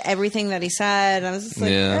repeated everything that he said. I was just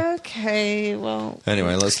like, okay, well.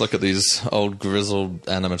 Anyway, let's look at these old grizzled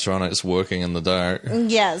animatronics working in the dark.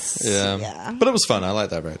 Yes. Yeah. But it was fun. I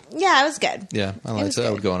liked that ride. Yeah, it was good. Yeah, I liked it.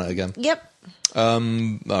 I would go on it again. Yep. All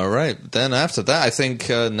right. Then after that, I think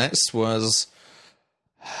next was...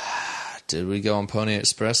 Did we go on Pony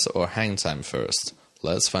Express or Hang Time first?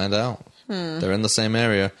 Let's find out. They're in the same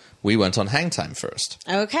area. We went on Hang Time first.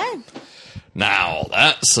 Okay. Now,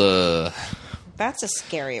 that's a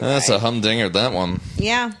scary ride. That's a humdinger, that one.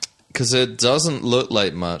 Yeah. Because it doesn't look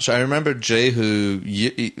like much. I remember Jehu,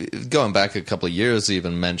 going back a couple of years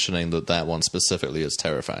even, mentioning that one specifically is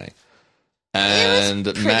terrifying. And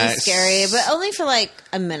it was pretty Max, scary, but only for like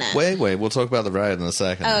a minute. Wait, we'll talk about the ride in a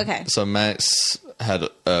second. Oh, okay. So Max had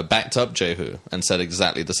backed up Jehu and said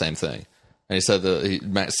exactly the same thing. And he said that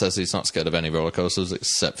Max says he's not scared of any roller coasters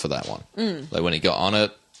except for that one. Like when he got on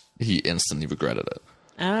it, he instantly regretted it.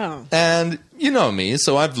 Oh. And you know me,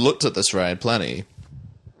 so I've looked at this ride plenty.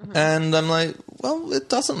 And I'm like, well, it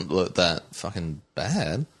doesn't look that fucking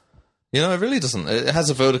bad. You know, it really doesn't. It has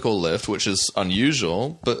a vertical lift, which is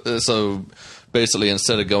unusual. But so basically,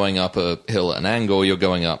 instead of going up a hill at an angle, you're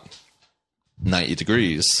going up 90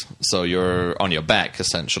 degrees. So you're on your back,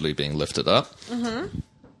 essentially, being lifted up.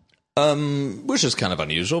 Which is kind of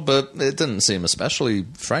unusual, but it didn't seem especially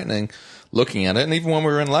frightening looking at it. And even when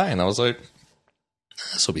we were in line, I was like,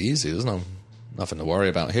 this will be easy. There's nothing to worry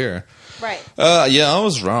about here. Right. Yeah, I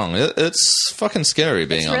was wrong. It's fucking scary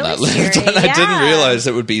being on that lift. And I didn't realize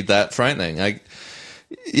it would be that frightening.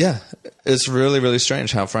 It's really, really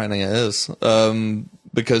strange how frightening it is.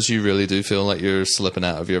 Because you really do feel like you're slipping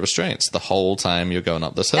out of your restraints the whole time you're going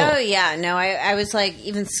up this hill. Oh, yeah. No, I was like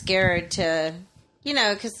even scared to, you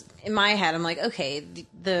know, because in my head, I'm like, okay,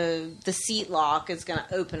 the seat lock is going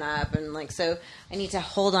to open up. And like, so I need to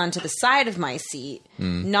hold on to the side of my seat,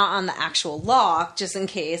 not on the actual lock, just in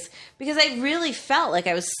case. Because I really felt like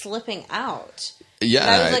I was slipping out. Yeah. And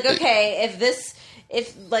I was like, okay,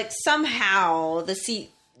 if like somehow the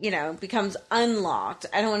seat, you know, becomes unlocked,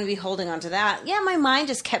 I don't want to be holding on to that. Yeah, my mind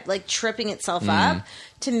just kept like tripping itself up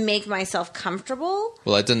to make myself comfortable.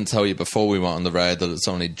 Well, I didn't tell you before we went on the ride that it's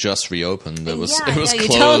only just reopened. It was closed. You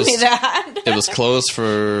told me that. It was closed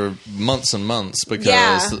for months and months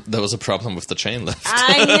because there was a problem with the chain lift.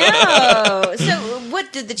 I know. So,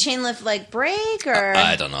 what did the chain lift like break or?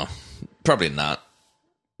 I don't know. Probably not.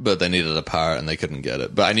 But they needed a part and they couldn't get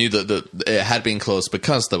it. But I knew that it had been closed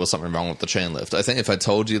because there was something wrong with the chain lift. I think if I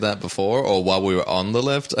told you that before or while we were on the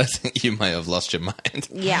lift, I think you might have lost your mind.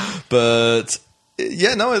 Yeah. But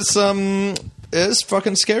yeah, no, it's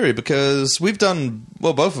fucking scary because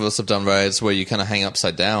both of us have done rides where you kind of hang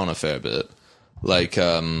upside down a fair bit. Like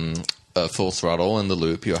Full Throttle in the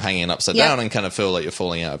loop, you're hanging upside down and kind of feel like you're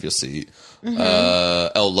falling out of your seat.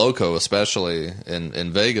 El Loco, especially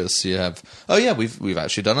in Vegas, you have. Oh yeah, we've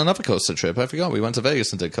actually done another coaster trip. I forgot we went to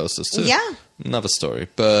Vegas and did coasters too. Yeah, another story.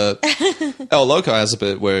 But El Loco has a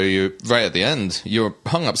bit where you right at the end you're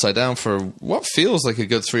hung upside down for what feels like a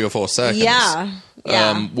good 3 or 4 seconds.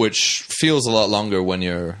 Yeah. Which feels a lot longer when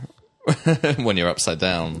you're when you're upside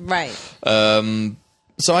down. Right.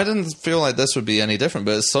 So I didn't feel like this would be any different,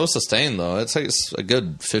 but it's so sustained, though. It takes a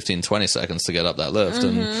good 15, 20 seconds to get up that lift,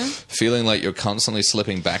 and feeling like you're constantly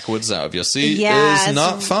slipping backwards out of your seat is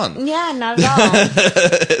not fun. Yeah, not at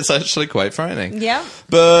all. It's actually quite frightening. Yeah.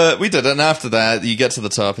 But we did it, and after that, you get to the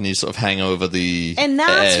top, and you sort of hang over the And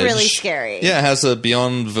that's edge. really scary. Yeah, it has a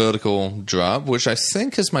beyond vertical drop, which I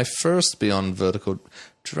think is my first beyond vertical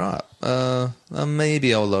drop.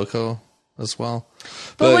 Maybe El Loco as well.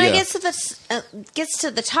 But when yeah. it gets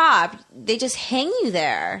to the top, they just hang you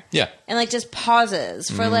there. Yeah. And like just pauses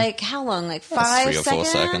for like how long? Like 5 3 or 4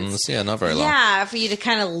 seconds. Yeah, not very long. Yeah, for you to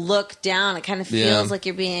kind of look down. It kind of feels Yeah. like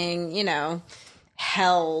you're being,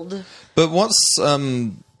 held. But what's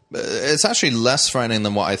it's actually less frightening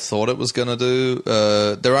than what I thought it was going to do.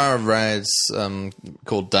 There are rides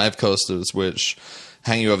called dive coasters, which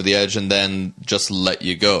hang you over the edge and then just let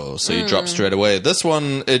you go, so you drop straight away. This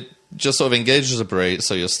one, it just sort of engages a brake,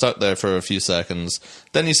 so you're stuck there for a few seconds.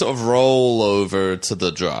 Then you sort of roll over to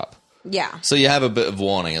the drop. Yeah. So you have a bit of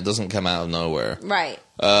warning. It doesn't come out of nowhere. Right.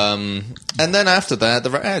 And then after that, the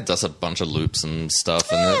ride does a bunch of loops and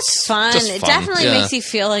stuff, and It's fun. just It fun. definitely Yeah. makes you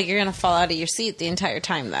feel like you're going to fall out of your seat the entire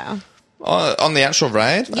time, though. On the actual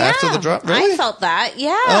ride after the drop. Really? I felt that.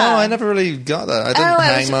 Yeah. Oh, I never really got that. I didn't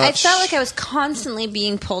hang much. I felt like I was constantly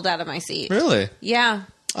being pulled out of my seat. Really? Yeah.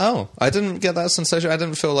 Oh, I didn't get that sensation. I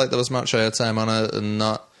didn't feel like there was much airtime on it, and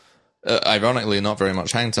not, ironically, not very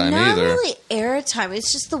much hang time Not either. really airtime.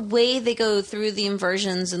 It's just the way they go through the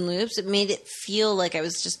inversions and loops. It made it feel like I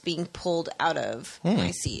was just being pulled out of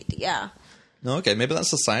my seat. Yeah. Okay, maybe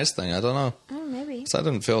that's a size thing. I don't know. Oh, maybe. So I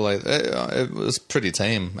didn't feel like it was pretty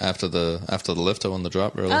tame after the lifto and the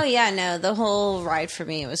drop. Really. Oh yeah, no. The whole ride for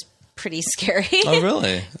me was pretty scary. Oh,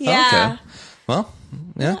 really? Yeah. Okay. Well,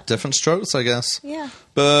 yeah, different strokes, I guess. Yeah.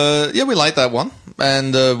 But yeah, we like that one,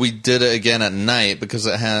 and we did it again at night because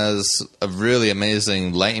it has a really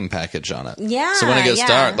amazing lighting package on it. Yeah, So when it gets yeah.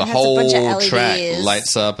 dark, the It has a bunch whole of track LEDs.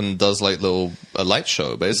 lights up and does like a light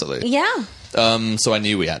show, basically. Yeah. So I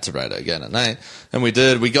knew we had to ride it again at night, and we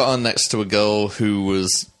did. We got on next to a girl who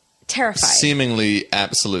was Terrified. seemingly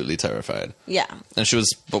absolutely terrified. Yeah. And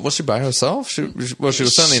but was she by herself? She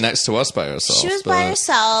was certainly next to us by herself. She was but- by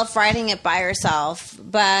herself, riding it by herself,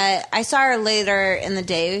 but I saw her later in the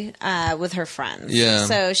day with her friends. Yeah.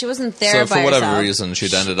 So she wasn't there So by for whatever herself. reason,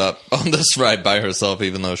 she'd ended up on this ride by herself,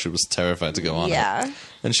 even though she was terrified to go on it. Yeah.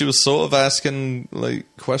 And she was sort of asking like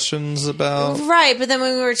questions about. Right, but then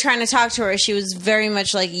when we were trying to talk to her, she was very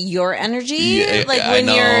much like your energy. Yeah, like I when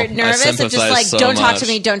know. you're I nervous, it's just sympathize like, so don't talk to much.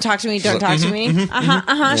 me, don't talk to me, don't talk to me.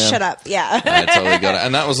 Yeah. Shut up. Yeah. I totally got it.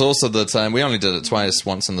 And that was also the time, we only did it twice,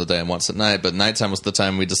 once in the day and once at night, but nighttime was the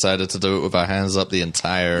time we decided to do it with our hands up the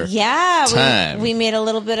entire Yeah, time. we made a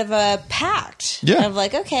little bit of a pact. Yeah. Of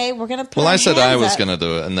like, okay, we're going to put Well, our I said I hands was up. going to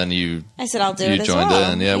do it, and then I said, I'll do you it as joined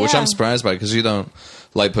well. in, which I'm surprised by because you don't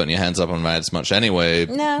like putting your hands up on rides much anyway.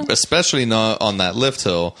 No. Especially not on that lift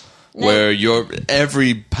hill where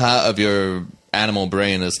every part of your animal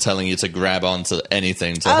brain is telling you to grab onto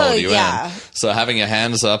anything to hold you in. So having your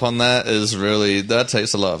hands up on that is that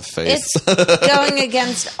takes a lot of faith. It's going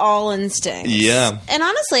against all instincts. Yeah. And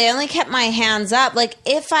honestly, I only kept my hands up. Like,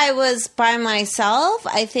 if I was by myself,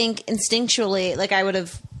 I think instinctually, like, I would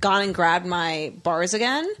have gone and grabbed my bars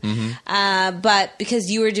again. But because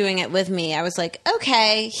you were doing it with me, I was like,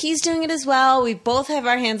 okay, he's doing it as well. We both have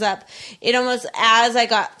our hands up. It almost, as I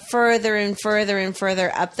got further and further and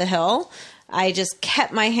further up the hill, I just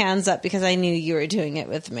kept my hands up because I knew you were doing it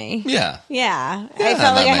with me. Yeah. Yeah. I Yeah,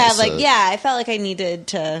 felt like I that had makes it. I felt like I needed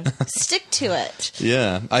to stick to it.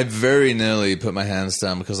 Yeah. I very nearly put my hands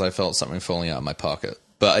down because I felt something falling out of my pocket.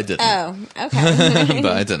 But I didn't. Oh, okay.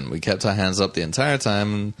 But I didn't. We kept our hands up the entire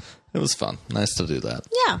time, and it was fun. Nice to do that.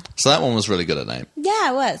 Yeah. So that one was really good at night.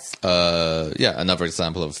 Yeah, it was. Another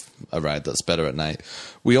example of a ride that's better at night.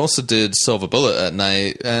 We also did Silver Bullet at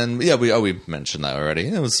night, and we mentioned that already.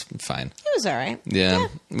 It was fine. It was all right. Yeah.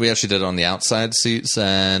 We actually did it on the outside seats,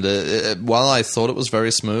 and while I thought it was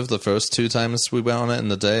very smooth the first 2 times we went on it in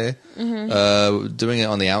the day, doing it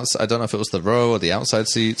on the outside, I don't know if it was the row or the outside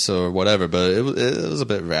seats or whatever, but it was a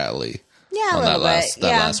bit rattly. Yeah, a on little that bit.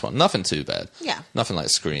 Yeah. last one. Nothing too bad. Yeah. Nothing like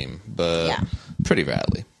Scream, but Yeah. pretty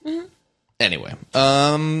rattly. Anyway,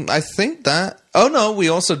 I think that... Oh, no, we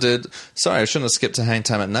also did... Sorry, I shouldn't have skipped to Hang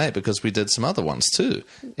Time at Night because we did some other ones, too,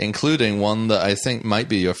 including one that I think might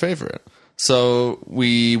be your favorite. So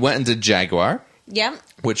we went and did Jaguar, Yeah.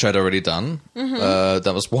 which I'd already done.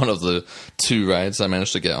 That was one of the 2 rides I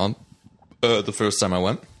managed to get on the first time I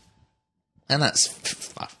went. And that's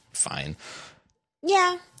fine.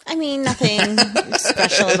 Yeah. I mean, nothing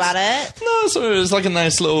special about it. No, so it was like a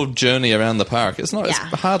nice little journey around the park. It's not. Yeah.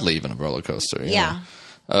 It's hardly even a roller coaster. you Yeah. know.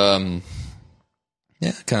 Yeah,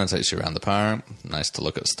 it kind of takes you around the park. Nice to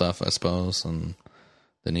look at stuff, I suppose, and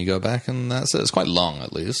then you go back, and that's it. It's quite long,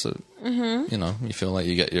 at least. So, you know, you feel like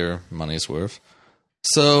you get your money's worth.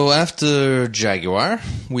 So after Jaguar,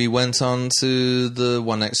 we went on to the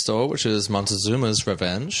one next door, which is Montezuma's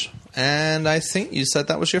Revenge, and I think you said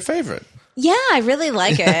that was your favorite. Yeah, I really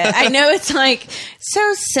like it. I know it's like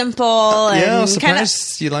so simple and Yeah, I was kind of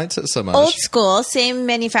surprised you liked it so much. old school. Same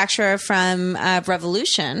manufacturer from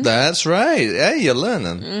Revolution. That's right. Hey, you're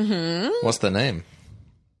learning. Mm-hmm. What's the name?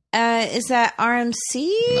 Is that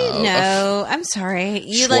RMC? No, I'm sorry.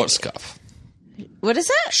 You Schwarzkopf. What is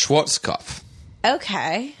it? Schwarzkopf.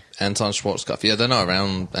 Okay. Anton Schwarzkopf. Yeah, they're not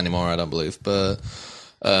around anymore, I don't believe. But,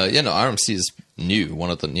 RMC is new, one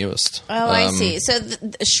of the newest. Oh, I see. So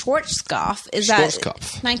the Schwarzkopf, is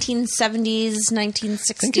Schwarzkopf. that 1970s,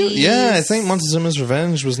 1960s? I think Montezuma's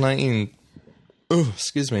Revenge was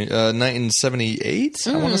 1978,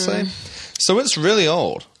 I want to say. So it's really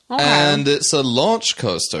old. Okay. And it's a launch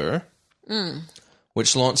coaster,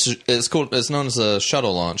 which launches, it's known as a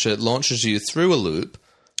shuttle launch. It launches you through a loop,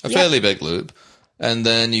 a fairly big loop, and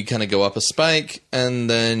then you kind of go up a spike, and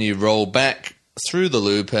then you roll back through the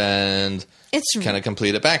loop and It's kind of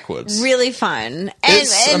complete it backwards. really fun. And,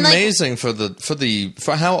 It's and amazing for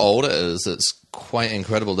how old it is. It's quite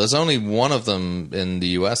incredible. There's only one of them in the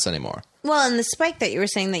US anymore. Well, and the spike that you were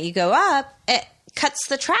saying that you go up, it cuts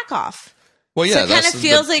the track off. Well, yeah, So it kind of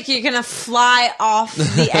feels like you're going to fly off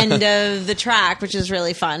the end of the track, which is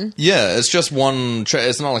really fun. Yeah, it's just one track.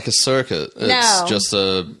 It's not like a circuit. It's No. just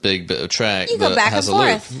a big bit of track You go that back has and a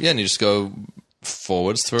loop. forth. Yeah, and you just go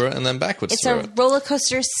forwards through it and then backwards It's through a it. roller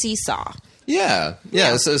coaster seesaw. Yeah.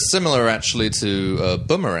 It's similar actually to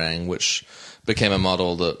Boomerang, which became a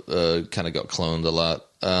model that kind of got cloned a lot,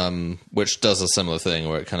 which does a similar thing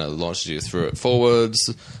where it kind of launches you through it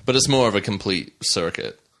forwards, but it's more of a complete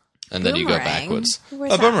circuit. And then you go Boomerang? backwards.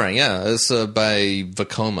 Where's A that? Boomerang, yeah. It's by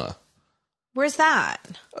Vekoma. Where's that?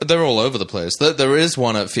 They're all over the place. There is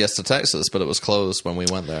one at Fiesta, Texas, but it was closed when we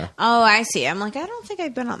went there. Oh, I see. I'm like, I don't think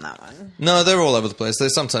I've been on that one. No, they're all over the place. They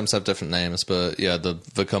sometimes have different names, but yeah, the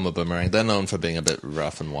Vekoma Boomerang, they're known for being a bit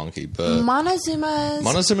rough and wonky, but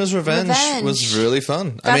Montezuma's Revenge was really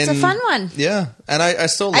fun. That's a fun one. Yeah, and I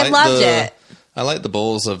still like loved it. I like the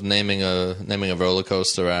balls of naming a roller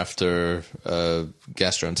coaster after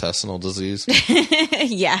gastrointestinal disease.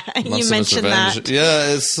 Yeah, you Montezuma's mentioned Revenge. that.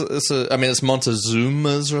 Yeah, it's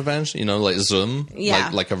Montezuma's Revenge. You know, like Zoom,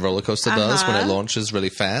 Yeah. like a roller coaster does when it launches really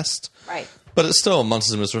fast. Right. But it's still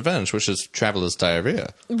Montezuma's Revenge, which is Traveler's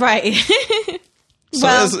Diarrhea. Right. So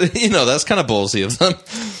that's kind of ballsy of them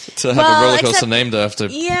to have a roller coaster named after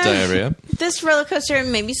diarrhea. This roller coaster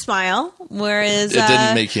made me smile, whereas It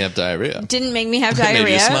didn't make you have diarrhea. didn't make me have It diarrhea.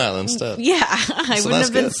 made you smile instead. Yeah, I So wouldn't that's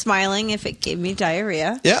have been good. smiling if it gave me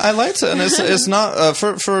diarrhea. Yeah, I liked it, and it's not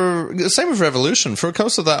for same with Revolution. For a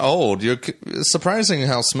coaster that old, it's surprising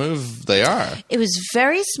how smooth they are. It was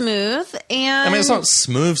very smooth, and I mean, it's not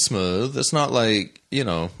smooth. It's not like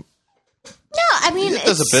No, I mean,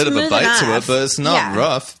 there's it's a bit of a smooth bite to it, enough. but it's not Yeah.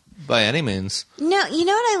 rough by any means. No, you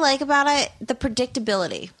know what I like about it? The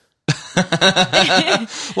predictability.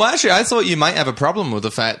 Well, actually, I thought you might have a problem with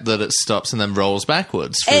the fact that it stops and then rolls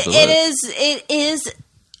backwards through the loop. It is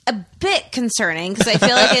a bit concerning because I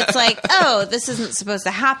feel like it's like, oh, this isn't supposed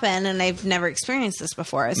to happen, and I've never experienced this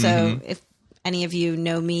before. So if any of you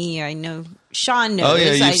know me, I know Sean knows. Oh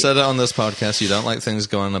yeah, you've said it on this podcast. You don't like things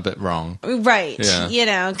going a bit wrong. Right. Yeah. You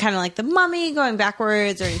know, kind of like the mummy going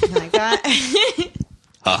backwards or anything like that.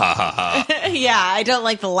 Ha ha ha ha. Yeah, I don't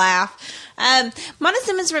like the laugh.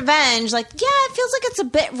 Montezuma's Revenge, like, yeah, it feels like it's a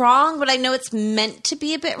bit wrong, but I know it's meant to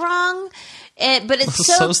be a bit wrong. But it's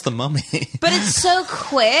So's the mummy. But it's so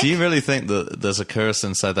quick. Do you really think that there's a curse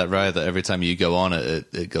inside that ride that every time you go on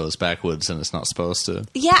it goes backwards and it's not supposed to?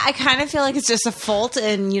 Yeah, I kind of feel like it's just a fault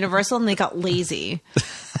in Universal and they got lazy.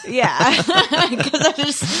 Yeah,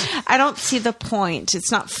 because I don't see the point.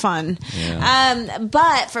 It's not fun. Yeah.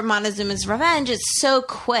 But for Montezuma's Revenge, it's so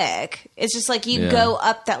quick. It's just like you go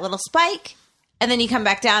up that little spike. And then you come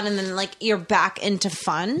back down, and then like you're back into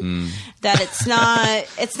fun. That it's not,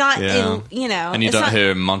 Yeah. you know, And you it's don't not-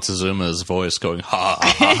 hear Montezuma's voice going, ha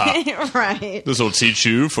ha ha ha. right, This will teach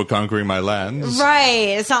you for conquering my lands.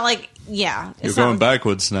 right. It's not like You're it's going not,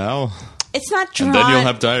 backwards now. It's not drawn. And then you'll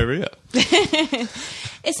have diarrhea.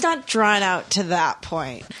 It's not drawn out to that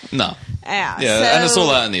point. No. Yeah, Yeah, so- and it's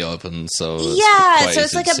all out in the open, so it's Yeah, quite so easy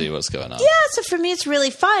it's like to a- see what's going on. Yeah, so for me, it's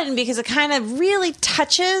really fun because it kind of really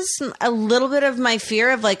touches a little bit of my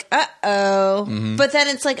fear of like, but then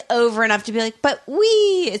it's like over enough to be like, but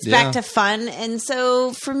it's Yeah. back to fun. And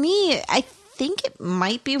so for me, I think it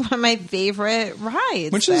might be one of my favorite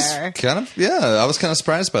rides. Which there. is kind of, I was kind of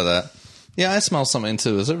surprised by that. Yeah, I smell something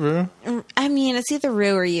too. Is it Rue? I mean, it's either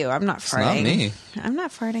Rue or you. I'm not farting. It's not me. I'm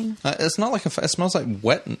not farting. It's not like it smells like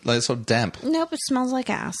wet, like it's so damp. Nope, it smells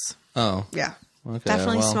like ass. Oh. Yeah. Okay,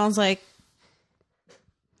 Definitely smells like...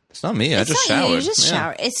 It's not me. I just not showered. You just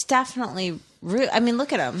showered. It's definitely Rue. I mean,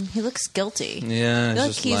 look at him. He looks guilty. Yeah,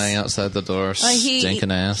 he's just lying outside the door,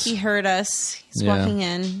 stinking ass. He heard us. He's walking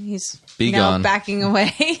in. He's Be now gone. backing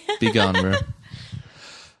away. Be gone, Rue.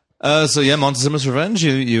 So yeah, Montezuma's Revenge.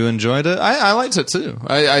 You enjoyed it. I liked it too.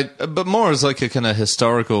 But more as like a kind of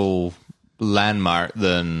historical landmark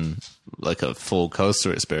than like a full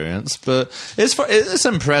coaster experience. But it's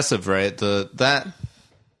impressive, right? That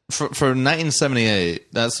for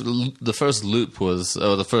 1978, that's the first loop was,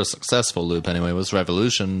 or the first successful loop anyway, was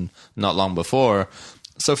Revolution. Not long before.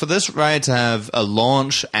 So for this ride to have a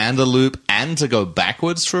launch and a loop and to go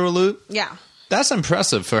backwards through a loop, Yeah. that's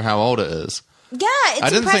impressive for how old it is. Yeah, it's I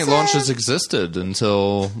didn't impressive. think launches existed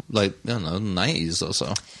until, like, I don't know, 90s or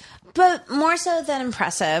so. But more so than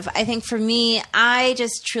impressive, I think for me, I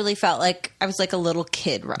just truly felt like I was like a little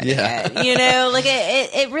kid riding it. You know, like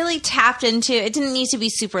it really tapped into, it didn't need to be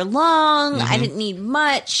super long. I didn't need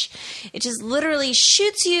much. It just literally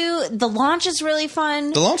shoots you. The launch is really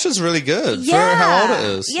fun. The launch is really good for how old it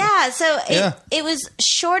is. Yeah, so it was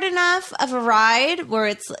short enough of a ride where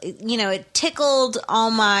it's, you know, it tickled all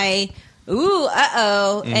my, ooh,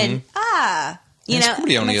 uh-oh, and you it's know,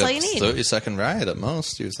 probably only that's all a you need. 30-second ride at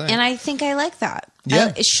most, you would think. And I think I like that.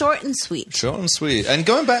 Yeah. It's short and sweet. Short and sweet. And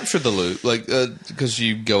going back through the loop, like, because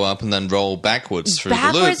you go up and then roll backwards through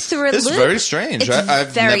the loop. It's very strange.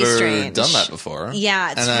 I've never done that before.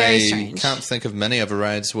 Yeah, it's very strange. And I can't think of many other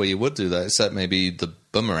rides where you would do that, except maybe the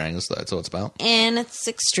boomerangs that I talked about. And it's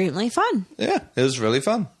extremely fun. Yeah, it was really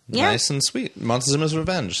fun. Yeah. Nice and sweet. Montezuma's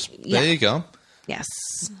Revenge. There you go. Yes.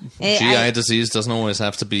 GI disease doesn't always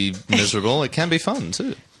have to be miserable. It can be fun,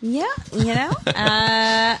 too. Yeah, you know,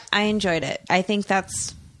 I enjoyed it. I think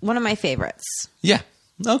that's one of my favorites. Yeah.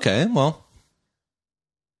 Okay, well.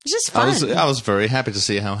 It's just fun. I was very happy to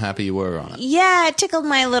see how happy you were on it. Yeah, it tickled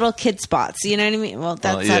my little kid spots. You know what I mean? Well,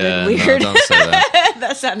 that sounded weird. No, don't say that.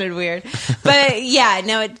 That sounded weird. But yeah,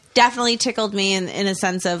 no, it definitely tickled me in a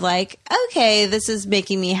sense of like, okay, this is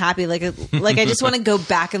making me happy. Like I just want to go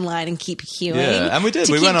back in line and keep queuing. Yeah, and we did.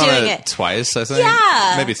 We went on it twice, I think.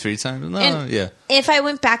 Yeah. Maybe 3 times. No, yeah. If I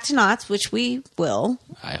went back to Knott's, which we will.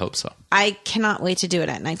 I hope so. I cannot wait to do it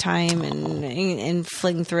at nighttime and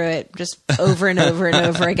fling through it just over and over and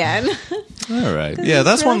over again. All right. Yeah,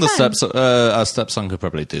 that's one of the steps. Our stepson could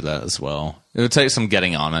probably do that as well. It would take some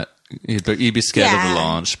getting on it. You'd be scared of the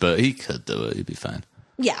launch, but he could do it. He'd be fine.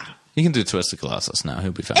 Yeah. He can do Twisted Colossus now.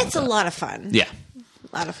 He'll be fine. It's a lot of fun. Yeah.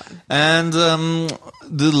 A lot of fun. And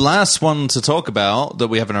the last one to talk about that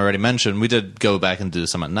we haven't already mentioned, we did go back and do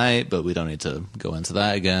some at night, but we don't need to go into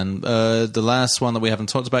that again. The last one that we haven't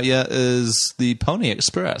talked about yet is the Pony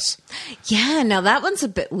Express. Yeah, now that one's a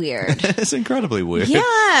bit weird. It's incredibly weird. Yeah,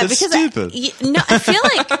 it's because stupid. I feel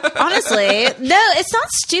like, honestly, no, it's not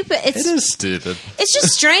stupid. It is stupid. It's just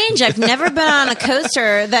strange. I've never been on a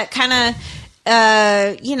coaster that kind of...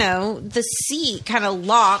 you know, the seat kind of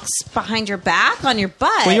locks behind your back on your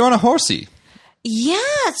butt. Well, you're on a horsey. Yeah.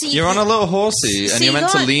 So you're on a little horsey, and you're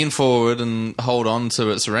meant to on. lean forward and hold on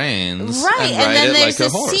to its reins. Right. And then there's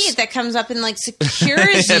like this seat that comes up and like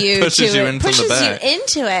secures you pushes to you it. into Pushes the back. you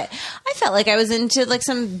into it. I felt like I was into like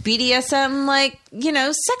some BDSM, like, you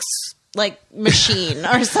know, sex like machine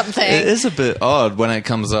or something. It is a bit odd when it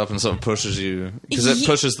comes up and sort of pushes you, because it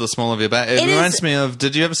pushes the small of your back. It reminds me of,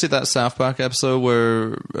 did you ever see that South Park episode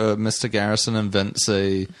where Mr. Garrison invents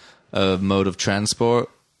a mode of transport?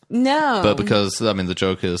 No. But because, I mean, the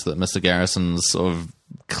joke is that Mr. Garrison's sort of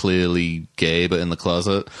clearly gay, but in the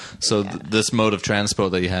closet. So this mode of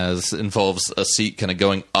transport that he has involves a seat kind of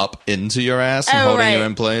going up into your ass and holding you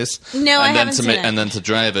in place. No, I haven't seen it. And then to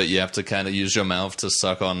drive it, you have to kind of use your mouth to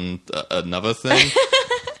suck on another thing.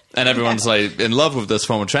 And everyone's like in love with this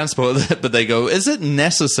form of transport, but they go, is it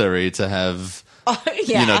necessary to have...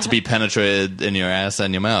 you know, to be penetrated in your ass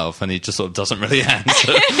and your mouth? And he just sort of doesn't really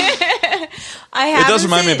answer. It does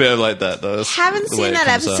remind me a bit of like that, though. Haven't seen that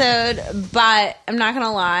episode, but I'm not going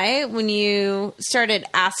to lie. When you started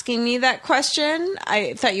asking me that question,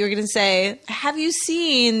 I thought you were going to say, have you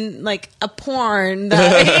seen like a porn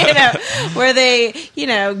that, you know, where they, you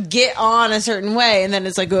know, get on a certain way and then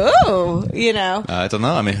it's like, oh, you know. I don't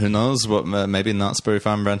know. I mean, who knows what, maybe Knott's Berry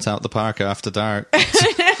Farm rents out the park after dark.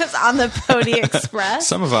 It's on the Pony Express.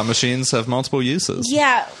 Some of our machines have multiple uses.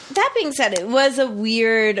 Yeah. That being said, it was a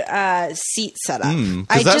weird seat setup.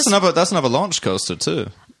 Because that's another launch coaster too.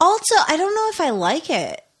 Also, I don't know if I like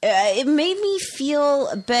it. It made me feel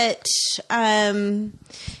a bit,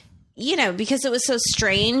 because it was so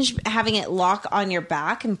strange having it lock on your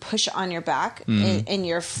back and push on your back and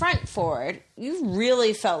your front forward. You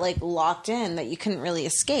really felt like locked in, that you couldn't really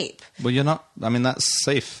escape. Well, you're not. I mean, that's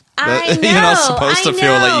safe. I know. You're not supposed to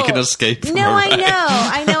feel like you can escape from a ride.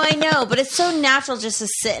 I know. But it's so natural just to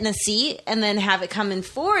sit in a seat and then have it coming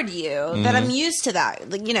forward you that I'm used to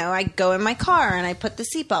that. Like, I go in my car and I put the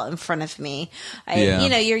seatbelt in front of me.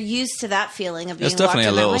 You're used to that feeling of being It's definitely locked a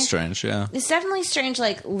in little that way. strange, yeah. It's definitely strange,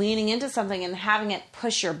 like leaning into something and having it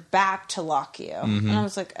push your back to lock you. And I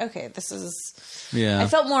was like, okay, this is... Yeah. I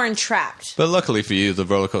felt more entrapped. But luckily for you, the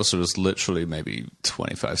roller coaster was literally maybe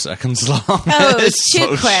 25 seconds long. Oh, it was too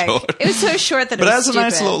so quick. short. It was so short that But it was that's a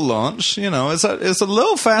nice little launch. It's a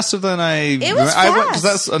little faster than It was fast.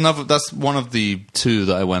 That's one of the two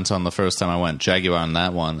that I went on the first time I went, Jaguar and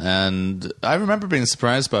that one. And I remember being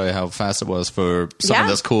surprised by how fast it was for something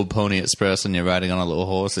that's called Pony Express and you're riding on a little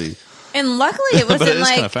horsey. And luckily it But wasn't it is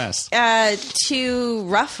kinda fast. too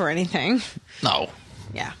rough or anything. No.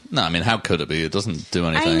 Yeah. No, I mean, how could it be? It doesn't do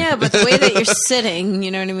anything. I know, but the way that you're sitting,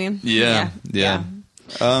 you know what I mean? Yeah.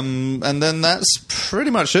 And then that's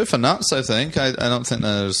pretty much it for nuts, I think. I don't think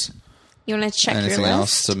there's You want to check your anything list?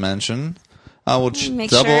 else to mention. I will Sure.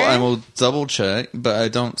 will double check, but I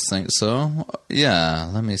don't think so. Yeah,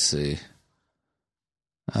 let me see.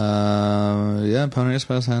 Pony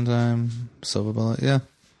Express, Hand Time, Silver Bullet. Yeah,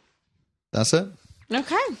 that's it.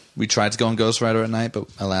 Okay. We tried to go on Ghost Rider at night, but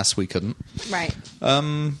alas, we couldn't. Right.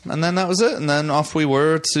 And then that was it. And then off we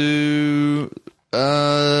were to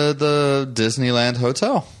the Disneyland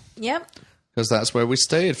Hotel. Yep. Because that's where we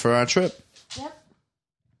stayed for our trip. Yep.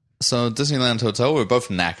 So Disneyland Hotel, we were both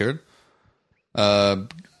knackered.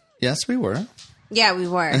 Yes, we were. Yeah, we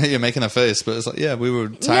were. You're making a face, but it's like, yeah, we were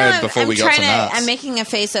tired before we got to nuts. I'm making a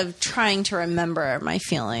face of trying to remember my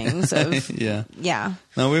feelings of... Yeah. Yeah.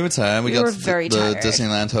 No, we were tired. We got were to very the tired.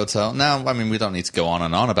 Disneyland Hotel. Now, I mean, we don't need to go on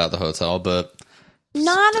and on about the hotel, but...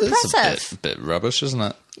 Not It's impressive. a bit rubbish, isn't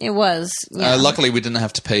it? It was. Yeah. Luckily, we didn't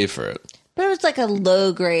have to pay for it. But it was like a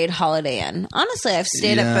low-grade Holiday Inn. Honestly, I've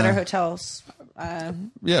stayed at better hotels.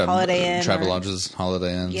 Holiday Inn. Travelodges,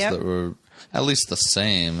 Holiday Inns Yep. that were at least the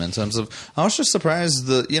same in terms of... I was just surprised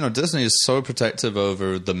that, Disney is so protective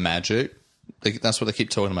over the magic. That's what they keep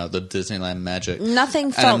talking about, the Disneyland magic.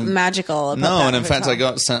 Nothing felt magical about that No, and in fact, hotel.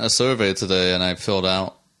 I got sent a survey today and I filled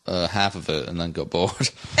out half of it and then got bored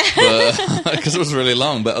because it was really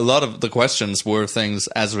long. But a lot of the questions were things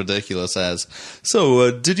as ridiculous as,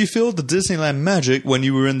 so did you feel the Disneyland magic when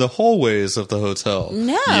you were in the hallways of the hotel?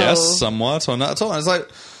 No. Yes, somewhat, or not at all. And it's like,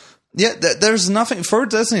 yeah, there's nothing for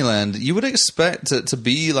Disneyland. You would expect it to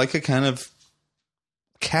be like a kind of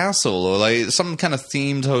castle or like some kind of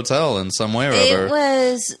themed hotel in some way or other. It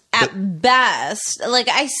was at best like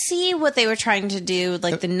I see what they were trying to do,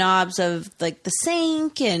 like the knobs of like the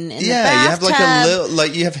sink and the bathtub. You have like a little,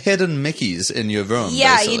 you have hidden Mickeys in your room.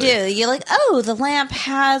 Yeah, basically. you do. You're like, oh, the lamp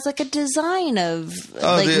has like a design of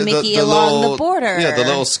Mickey the along little, the border. Yeah, the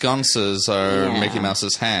little sconces are Yeah. Mickey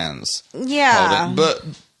Mouse's hands. Yeah,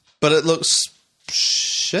 But it looks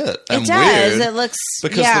shit and it does. weird. It looks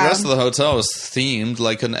because the rest of the hotel is themed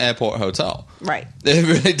like an airport hotel. Right. It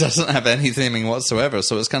really doesn't have any theming whatsoever,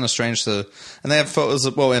 so it's kind of strange to... And they have photos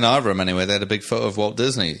of... Well, in our room anyway, they had a big photo of Walt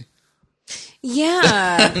Disney.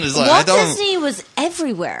 Yeah. It's like, Walt Disney was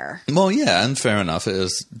everywhere. Well, yeah, and fair enough, it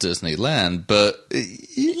is Disneyland, but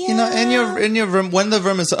you know, in your room, when the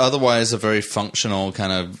room is otherwise a very functional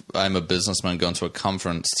kind of, I'm a businessman going to a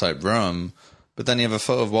conference type room, but then you have a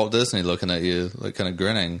photo of Walt Disney looking at you, like kind of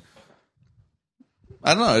grinning.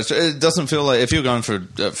 I don't know. It doesn't feel like if you're going for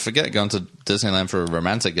forget going to Disneyland for a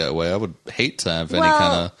romantic getaway. I would hate to have any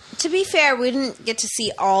kind of. To be fair, we didn't get to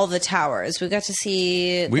see all the towers. We got to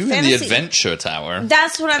see. We were in the Adventure Tower.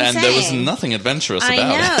 That's what I'm saying. And there was nothing adventurous about it.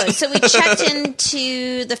 I know. So we checked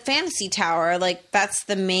into the Fantasy Tower. Like that's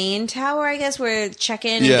the main tower, I guess, where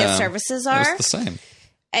check-in and gift services are. It was the same.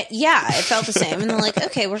 Yeah, it felt the same. And they're like,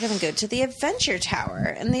 okay, we're going to go to the Adventure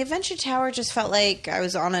Tower. And the Adventure Tower just felt like I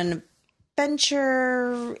was on an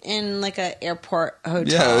adventure in like an airport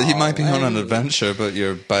hotel. Yeah, you might be on an adventure, but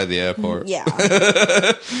you're by the airport. Yeah.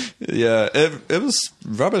 Yeah, it was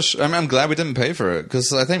rubbish. I mean, I'm glad we didn't pay for it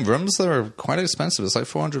because I think rooms there are quite expensive. It's like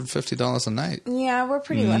 $450 a night. Yeah, we're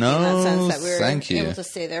pretty lucky in that sense that we were able to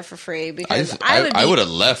stay there for free because I would have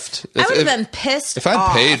left. I would have been pissed if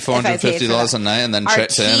I'd paid $450 a night and then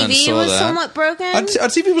checked in and saw was that. somewhat broken. Our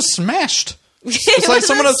TV was smashed. It's like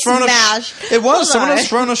someone had thrown someone had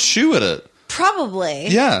thrown a shoe at it. Probably.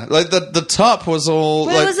 Yeah, like the top was all.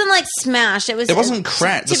 But it wasn't like smashed. It wasn't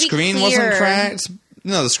cracked. The screen wasn't cracked.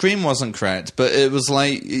 No, the screen wasn't cracked, but it was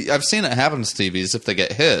like I've seen it happen to TVs if they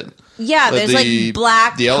get hit. Yeah, there's like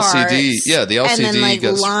black the LCD. parts, Yeah, the LCD and then like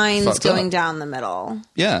gets lines fucked going up. down the middle.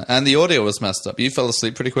 Yeah, and the audio was messed up. You fell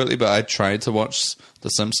asleep pretty quickly, but I tried to watch The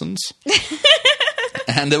Simpsons,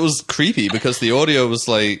 and it was creepy because the audio was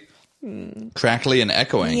like crackly and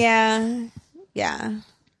echoing. Yeah.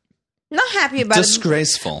 Not happy about it.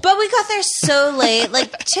 Disgraceful. But we got there so late.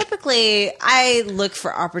 Like, typically, I look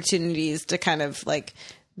for opportunities to kind of, like,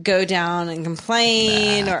 go down and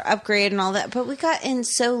complain or upgrade and all that. But we got in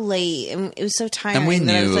so late, and it was so tiring. And we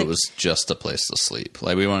that I knew was like, it was just a place to sleep.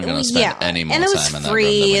 Like, we weren't going to spend any more and it was time in that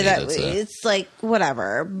free. room than we needed to. It's like,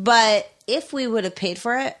 whatever. But if we would have paid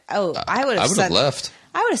for it, I would have left.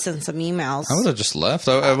 I would have sent some emails. I would have just left.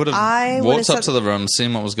 I would have walked up to the room,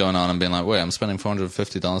 seen what was going on, and been like, wait, I'm spending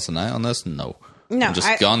 $450 a night on this? No. No.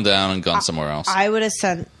 Just gone down and gone somewhere else. I would have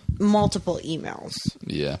sent multiple emails.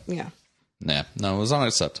 Yeah. Yeah. Yeah. No, it was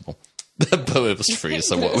unacceptable. But it was free,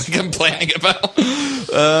 so what are we complaining about?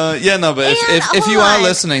 But if you are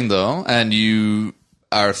listening, though, and you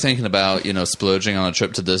are thinking about, splurging on a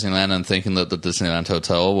trip to Disneyland and thinking that the Disneyland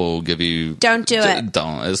Hotel will give you... Don't do it.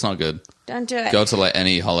 Don't. It's not good. Don't do it. Go to like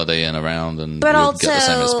any Holiday Inn around and but you'll also, get the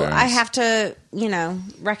same experience. I have to,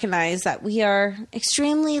 recognize that we are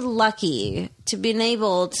extremely lucky to be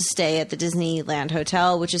able to stay at the Disneyland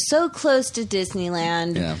Hotel, which is so close to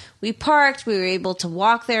Disneyland. Yeah. We parked. We were able to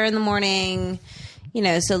walk there in the morning.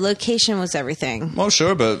 So location was everything. Well,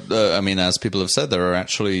 sure, but as people have said, there are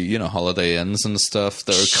actually, Holiday Inns and stuff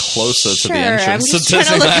that are closer to the entrance I'm just to trying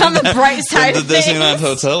Disneyland to look on the bright side than of the things. Disneyland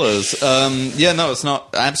Hotel is. It's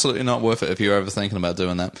not absolutely not worth it if you're ever thinking about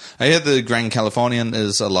doing that. I hear the Grand Californian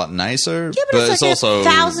is a lot nicer, Yeah, but it's like also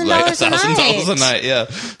 $1,000 like a night. $1,000 a night. Yeah,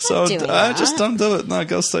 so doing just that. don't do it. No,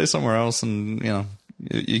 go stay somewhere else, and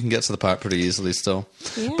you can get to the park pretty easily still.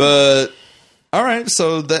 Yeah. But all right,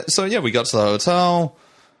 so we got to the hotel.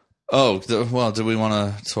 Oh, do we want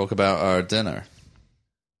to talk about our dinner?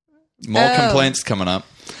 More complaints coming up.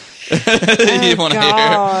 You want to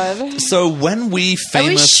hear? So when we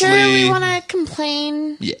famously... Are we sure we want to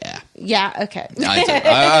complain? Yeah. Yeah, okay. I do.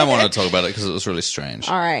 I want to talk about it because it was really strange.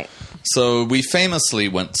 All right. So we famously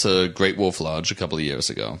went to Great Wolf Lodge a couple of years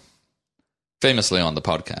ago. Famously on the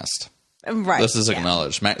podcast. Right. This is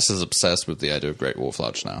acknowledged. Max is obsessed with the idea of Great Wolf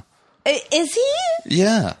Lodge now. Is he?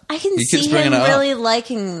 Yeah. I can He keeps see bringing him it up. really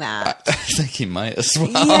liking that. I think he might as well.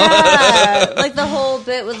 Yeah. Like the whole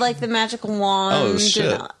bit with like the magical wand. Oh,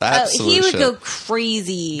 shit. And, Absolute he would shit. go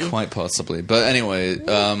crazy. Quite possibly. But anyway,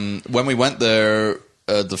 when we went there,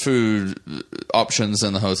 the food options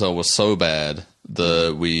in the hotel were so bad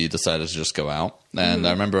that we decided to just go out. And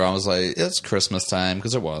I remember I was like, it's Christmas time,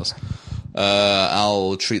 because it was.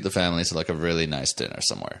 I'll treat the family to like a really nice dinner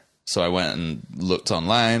somewhere. So I went and looked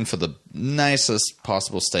online for the nicest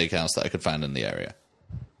possible steakhouse that I could find in the area.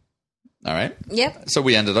 All right? Yep. So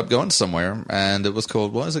we ended up going somewhere, and it was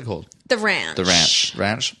called, what is it called? The Ranch. The Ranch.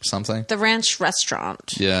 Ranch something? The Ranch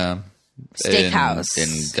Restaurant. Yeah. Steakhouse.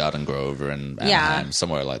 In Garden Grove or in Anaheim,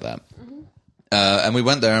 somewhere like that. And we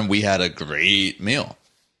went there, and we had a great meal.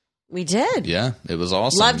 We did. Yeah, it was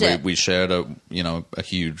awesome. Loved it. We shared a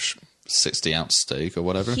huge 60-ounce steak or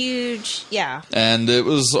whatever. Huge. Yeah. And it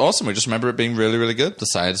was awesome. We just remember it being really, really good. The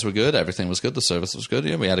sides were good. Everything was good. The service was good.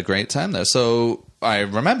 Yeah, we had a great time there. So I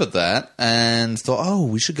remembered that and thought, oh,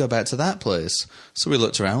 we should go back to that place. So we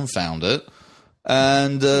looked around, found it,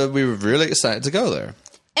 and we were really excited to go there.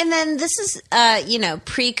 And then this is,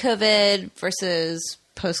 pre-COVID versus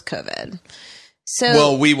post-COVID. So,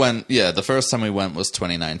 Well, we went, the first time we went was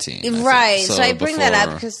 2019. Right. So I bring that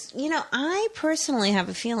up before- because, I personally have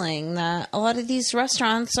a feeling that a lot of these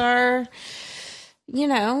restaurants are,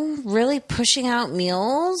 really pushing out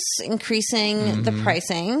meals, increasing the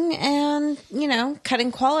pricing, and,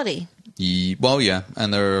 cutting quality. Well, yeah,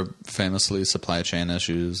 and there are famously supply chain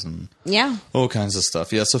issues and Yeah. all kinds of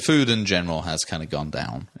stuff. Yeah, so food in general has kind of gone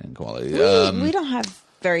down in quality. We don't have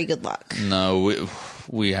very good luck. No,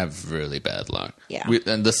 we have really bad luck. Yeah.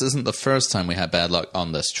 And this isn't the first time we had bad luck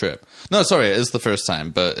on this trip. No, sorry, it is the first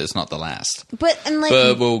time, but it's not the last. But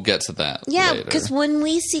we'll get to that yeah, later. because when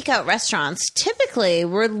we seek out restaurants, typically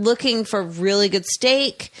we're looking for really good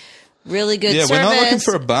steak, really good service. We're not looking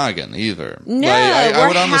for a bargain either. No, I we're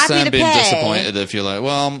would happy understand to being pay. disappointed if you're like,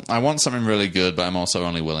 well, I want something really good, but I'm also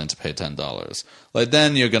only willing to pay $10. Like,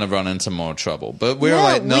 then you're going to run into more trouble. But we're No,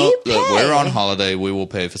 like, no, we look, we're pay. on holiday. We will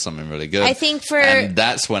pay for something really good. I think and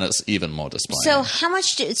that's when it's even more disappointing. So how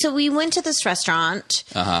much? So we went to this restaurant.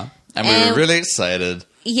 And we were really excited.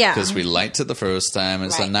 Yeah. Because we liked it the first time.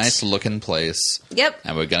 It's a Right. nice looking place. Yep.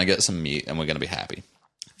 And we're going to get some meat and we're going to be happy.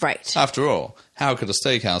 Right. After all, how could a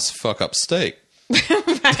steakhouse fuck up steak?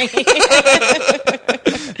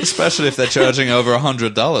 Especially if they're charging over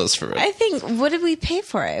 $100 for it. I think, what did we pay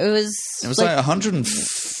for it? It was like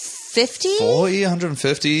 150,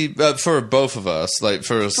 150 for both of us, like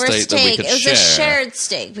for a steak that we could share. It was a shared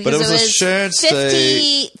steak because but it was a shared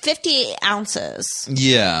 50 ounces.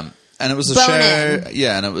 Yeah. And it was a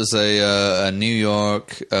and it was a New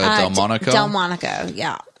York Delmonico. Delmonico,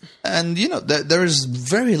 yeah. And, there is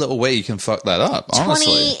very little way you can fuck that up,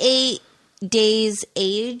 honestly. 28 days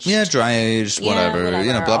aged. Yeah, dry aged, whatever,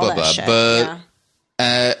 blah, blah, blah. Shit, but,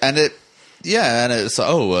 and it's,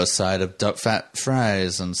 a side of duck fat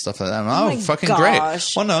fries and stuff like that. Oh, fucking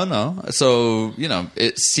gosh. great. Well, no. So,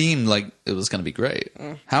 it seemed like it was going to be great.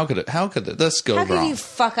 How could this go wrong? How could you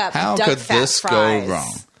fuck up How duck could fat this fries? go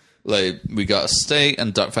wrong? Like, we got a steak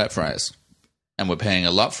and duck fat fries. And we're paying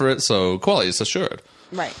a lot for it, so quality is assured.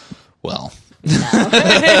 Right. Well. No.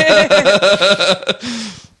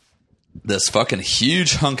 This fucking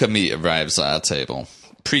huge hunk of meat arrives at our table.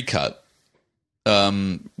 Pre-cut.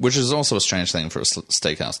 Which is also a strange thing for a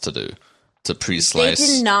steakhouse to do. To pre-slice. They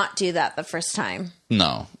did not do that the first time.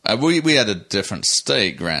 No. We had a different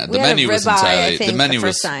steak, Grant. The had menu a was ribeye, entirely... I think, the menu the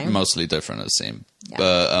was first time. mostly different, it seemed.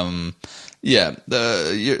 Yeah.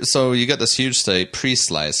 But, so you get this huge steak,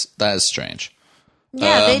 pre-slice. That is strange.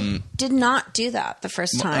 Yeah, they did not do that the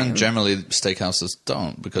first time. And generally, steakhouses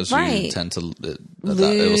don't because you tend to it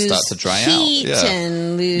will start to dry out. Yeah.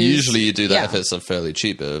 And lose, usually, you do that if it's a fairly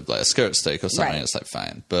cheap, like a skirt steak or something. Right. It's like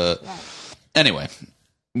fine, but anyway,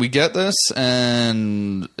 we get this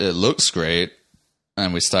and it looks great,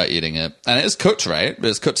 and we start eating it, and it's cooked right.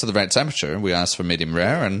 It's cooked to the right temperature. We asked for medium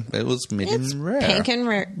rare, and it was medium rare, pink and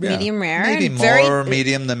medium rare, maybe and more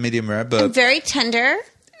medium than medium rare, but very tender.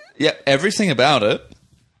 Yeah, everything about it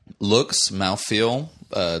looks, mouthfeel,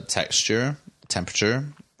 texture,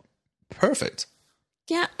 temperature, perfect.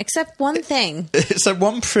 Yeah, except one thing. It's like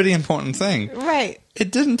one pretty important thing. Right.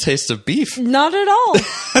 It didn't taste of beef. Not at all.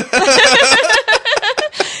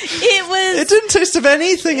 It didn't taste of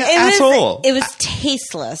anything at all. It was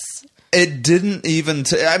tasteless. It didn't even...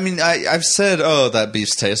 I've said, that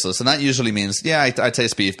beef's tasteless. And that usually means, I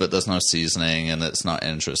taste beef, but there's no seasoning and it's not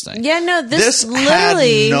interesting. Yeah, no, this had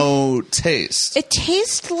literally... no taste. It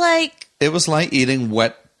tastes like... It was like eating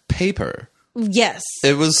wet paper. Yes.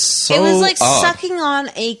 It was so It was like odd. sucking on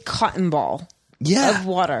a cotton ball of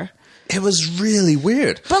water. It was really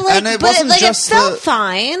weird. But it felt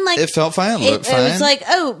fine. Like, it felt fine. Looked fine. It was like,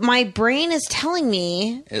 my brain is telling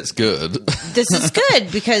me it's good. This is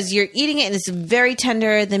good because you're eating it and it's very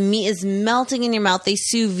tender. The meat is melting in your mouth. They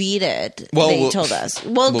sous vide it. They told us.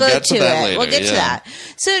 We'll go to it. Later, we'll get to that.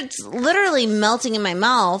 So it's literally melting in my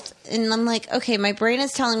mouth, and I'm like, okay, my brain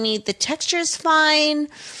is telling me the texture is fine.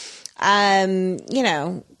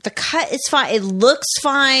 The cut is fine. It looks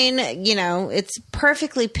fine. It's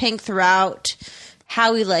perfectly pink throughout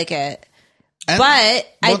how we like it. But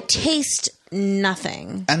I taste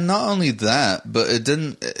nothing. And not only that, but it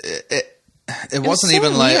didn't... It wasn't so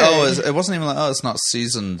even like, weird. It's not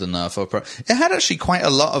seasoned enough. It had actually quite a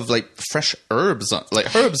lot of like fresh herbs on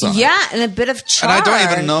it. Yeah, and a bit of char. And I don't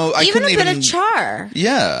even know... Even a bit of char.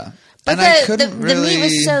 Yeah. But the meat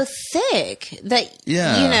was so thick that,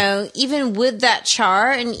 even with that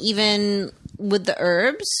char and even with the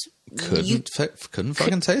herbs, couldn't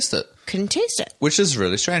fucking taste it. Couldn't taste it. Which is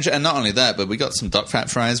really strange. And not only that, but we got some duck fat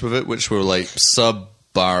fries with it, which were like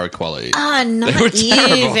sub-bar quality. Not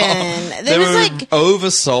even. They were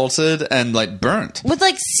over-salted and like burnt. With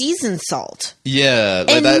like seasoned salt. Yeah.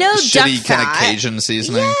 Like and that no shitty duck kind of fat. Cajun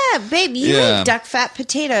seasoning. Yeah, babe, you like duck fat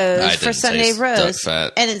potatoes for Sunday roast.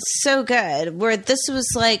 Duck fat. And it's so good. Where this was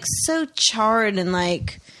like so charred and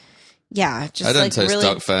like, just I didn't taste really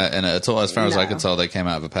duck fat in it at all. As far as I could tell, they came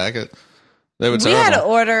out of a packet. They were We terrible. had to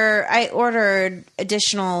order. I ordered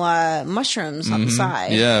additional mushrooms on the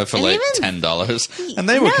side. Yeah, for and like $10, and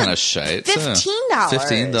they were kind of shite. $15.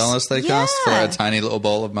 $15 they cost for a tiny little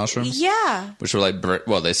bowl of mushrooms. Yeah, which were like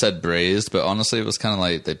they said braised, but honestly, it was kind of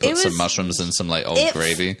like they put some mushrooms in some like old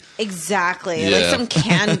gravy. Exactly, like some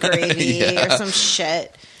canned gravy or some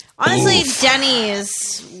shit. Honestly,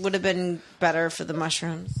 Denny's would have been better for the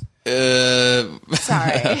mushrooms. Sorry.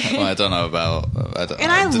 Well, I don't know about.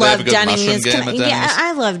 I love Denny's.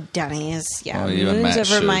 I love Denny's. Yeah, moves over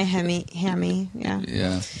should. my hammy. Yeah.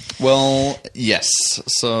 Yeah. Well, yes.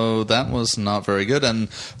 So that was not very good, and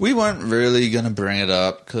we weren't really going to bring it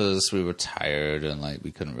up because we were tired and like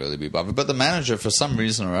we couldn't really be bothered. But the manager, for some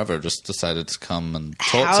reason or other, just decided to come and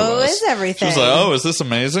talk to us. How is everything? She was like, "Oh, is this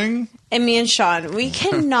amazing?" And me and Sean, we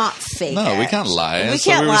cannot fake it. No, we can't lie. We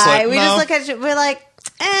can't lie. We just look at it. We're like,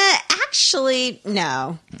 Actually,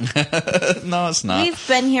 no. No, it's not. We've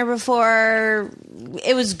been here before.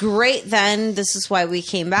 It was great then. This is why we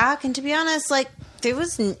came back. And to be honest, like, it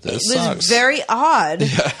was very odd.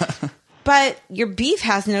 Yeah. But your beef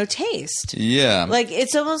has no taste. Yeah. Like,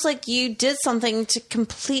 it's almost like you did something to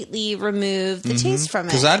completely remove the taste from it.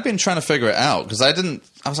 Because I'd been trying to figure it out. Because I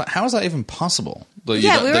was like, how is that even possible? We were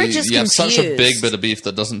just confused. You have such a big bit of beef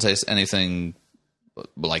that doesn't taste anything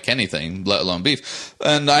like anything, let alone beef.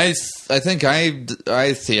 And I think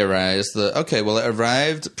I theorized that, okay, well, it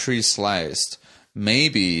arrived pre-sliced.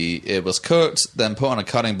 Maybe it was cooked, then put on a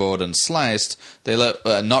cutting board and sliced. They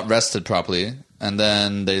not rested properly, and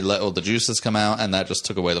then they let all the juices come out, and that just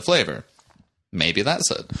took away the flavor. Maybe that's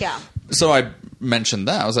it. Yeah. So I mentioned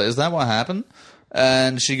that. I was like, is that what happened?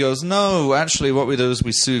 And she goes, no, actually what we do is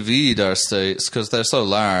we sous vide our steaks because they're so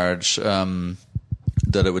large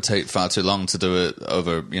that it would take far too long to do it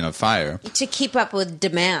over, fire. To keep up with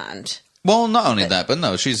demand. Well, not only that, but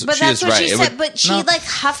no, she is right. She said, but she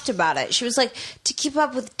huffed about it. She was like, to keep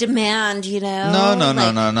up with demand,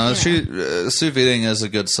 No. She sous videing is a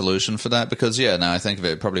good solution for that because, now I think of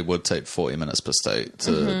it, it probably would take 40 minutes per steak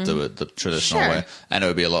to do it the traditional way, and it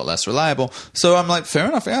would be a lot less reliable. So I'm like, fair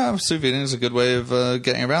enough. Yeah, sous videing is a good way of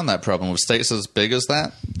getting around that problem. With steaks as big as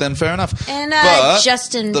that, then fair enough. And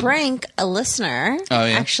Justin Brink, a listener,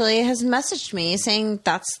 actually has messaged me saying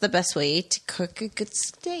that's the best way to cook a good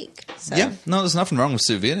steak. So. Yeah, no, there's nothing wrong with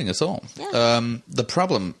sous videing at all. Yeah. The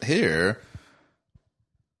problem here,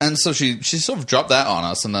 and so she sort of dropped that on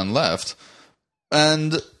us and then left.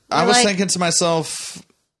 And I was thinking to myself,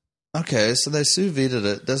 okay, so they sous videed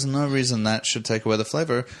it. There's no reason that should take away the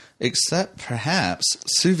flavor, except perhaps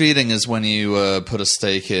sous videing is when you put a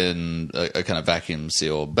steak in a kind of vacuum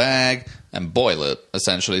sealed bag and boil it,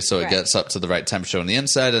 essentially, so it gets up to the right temperature on the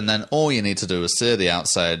inside, and then all you need to do is sear the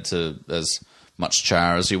outside to as much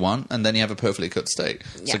char as you want, and then you have a perfectly cooked steak.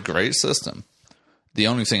 It's a great system. The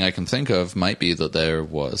only thing I can think of might be that there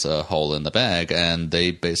was a hole in the bag, and they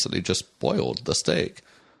basically just boiled the steak.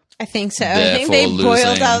 I think so. I think they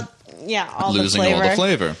boiled out, all the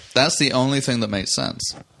flavor. That's the only thing that makes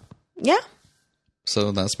sense. Yeah.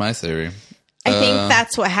 So that's my theory. I think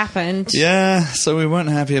that's what happened. Yeah, so we weren't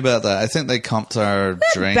happy about that. I think they comped our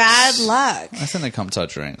drinks. Bad luck. I think they comped our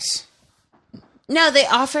drinks. No, they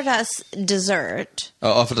offered us dessert.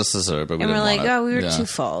 Offered us dessert, but we didn't want it. And we're like, we were too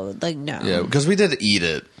full. Like, no. Yeah, because we did eat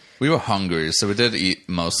it. We were hungry, so we did eat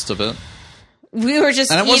most of it. We were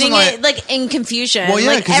just eating it, like, in confusion. Well, yeah,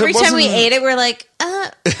 like, every time we ate it, we're like,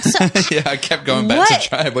 so, yeah, I kept going back to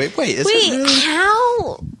try. Wait, is it really?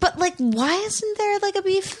 How? But, like, why isn't there, like, a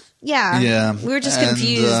beef? Yeah. We were just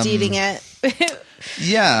confused eating it.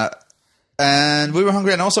 Yeah. And we were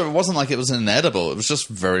hungry, and also it wasn't like it was inedible. It was just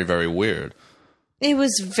very, very weird. It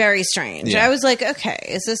was very strange. Yeah. I was like, okay,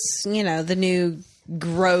 is this, the new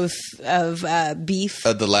growth of beef?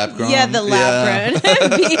 The lab grown? Yeah, the lab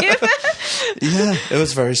grown beef. Yeah, it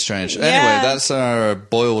was very strange. Yeah. Anyway, that's our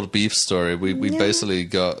boiled beef story. We basically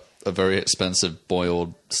got a very expensive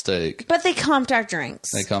boiled steak. But they comped our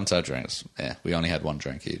drinks. Yeah, we only had one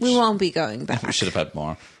drink each. We won't be going back. We should have had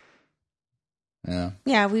more. Yeah.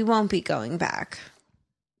 Yeah, we won't be going back.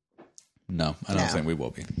 No, I don't think we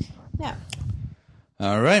will be. Yeah.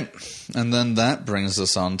 All right. And then that brings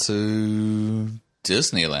us on to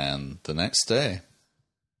Disneyland the next day.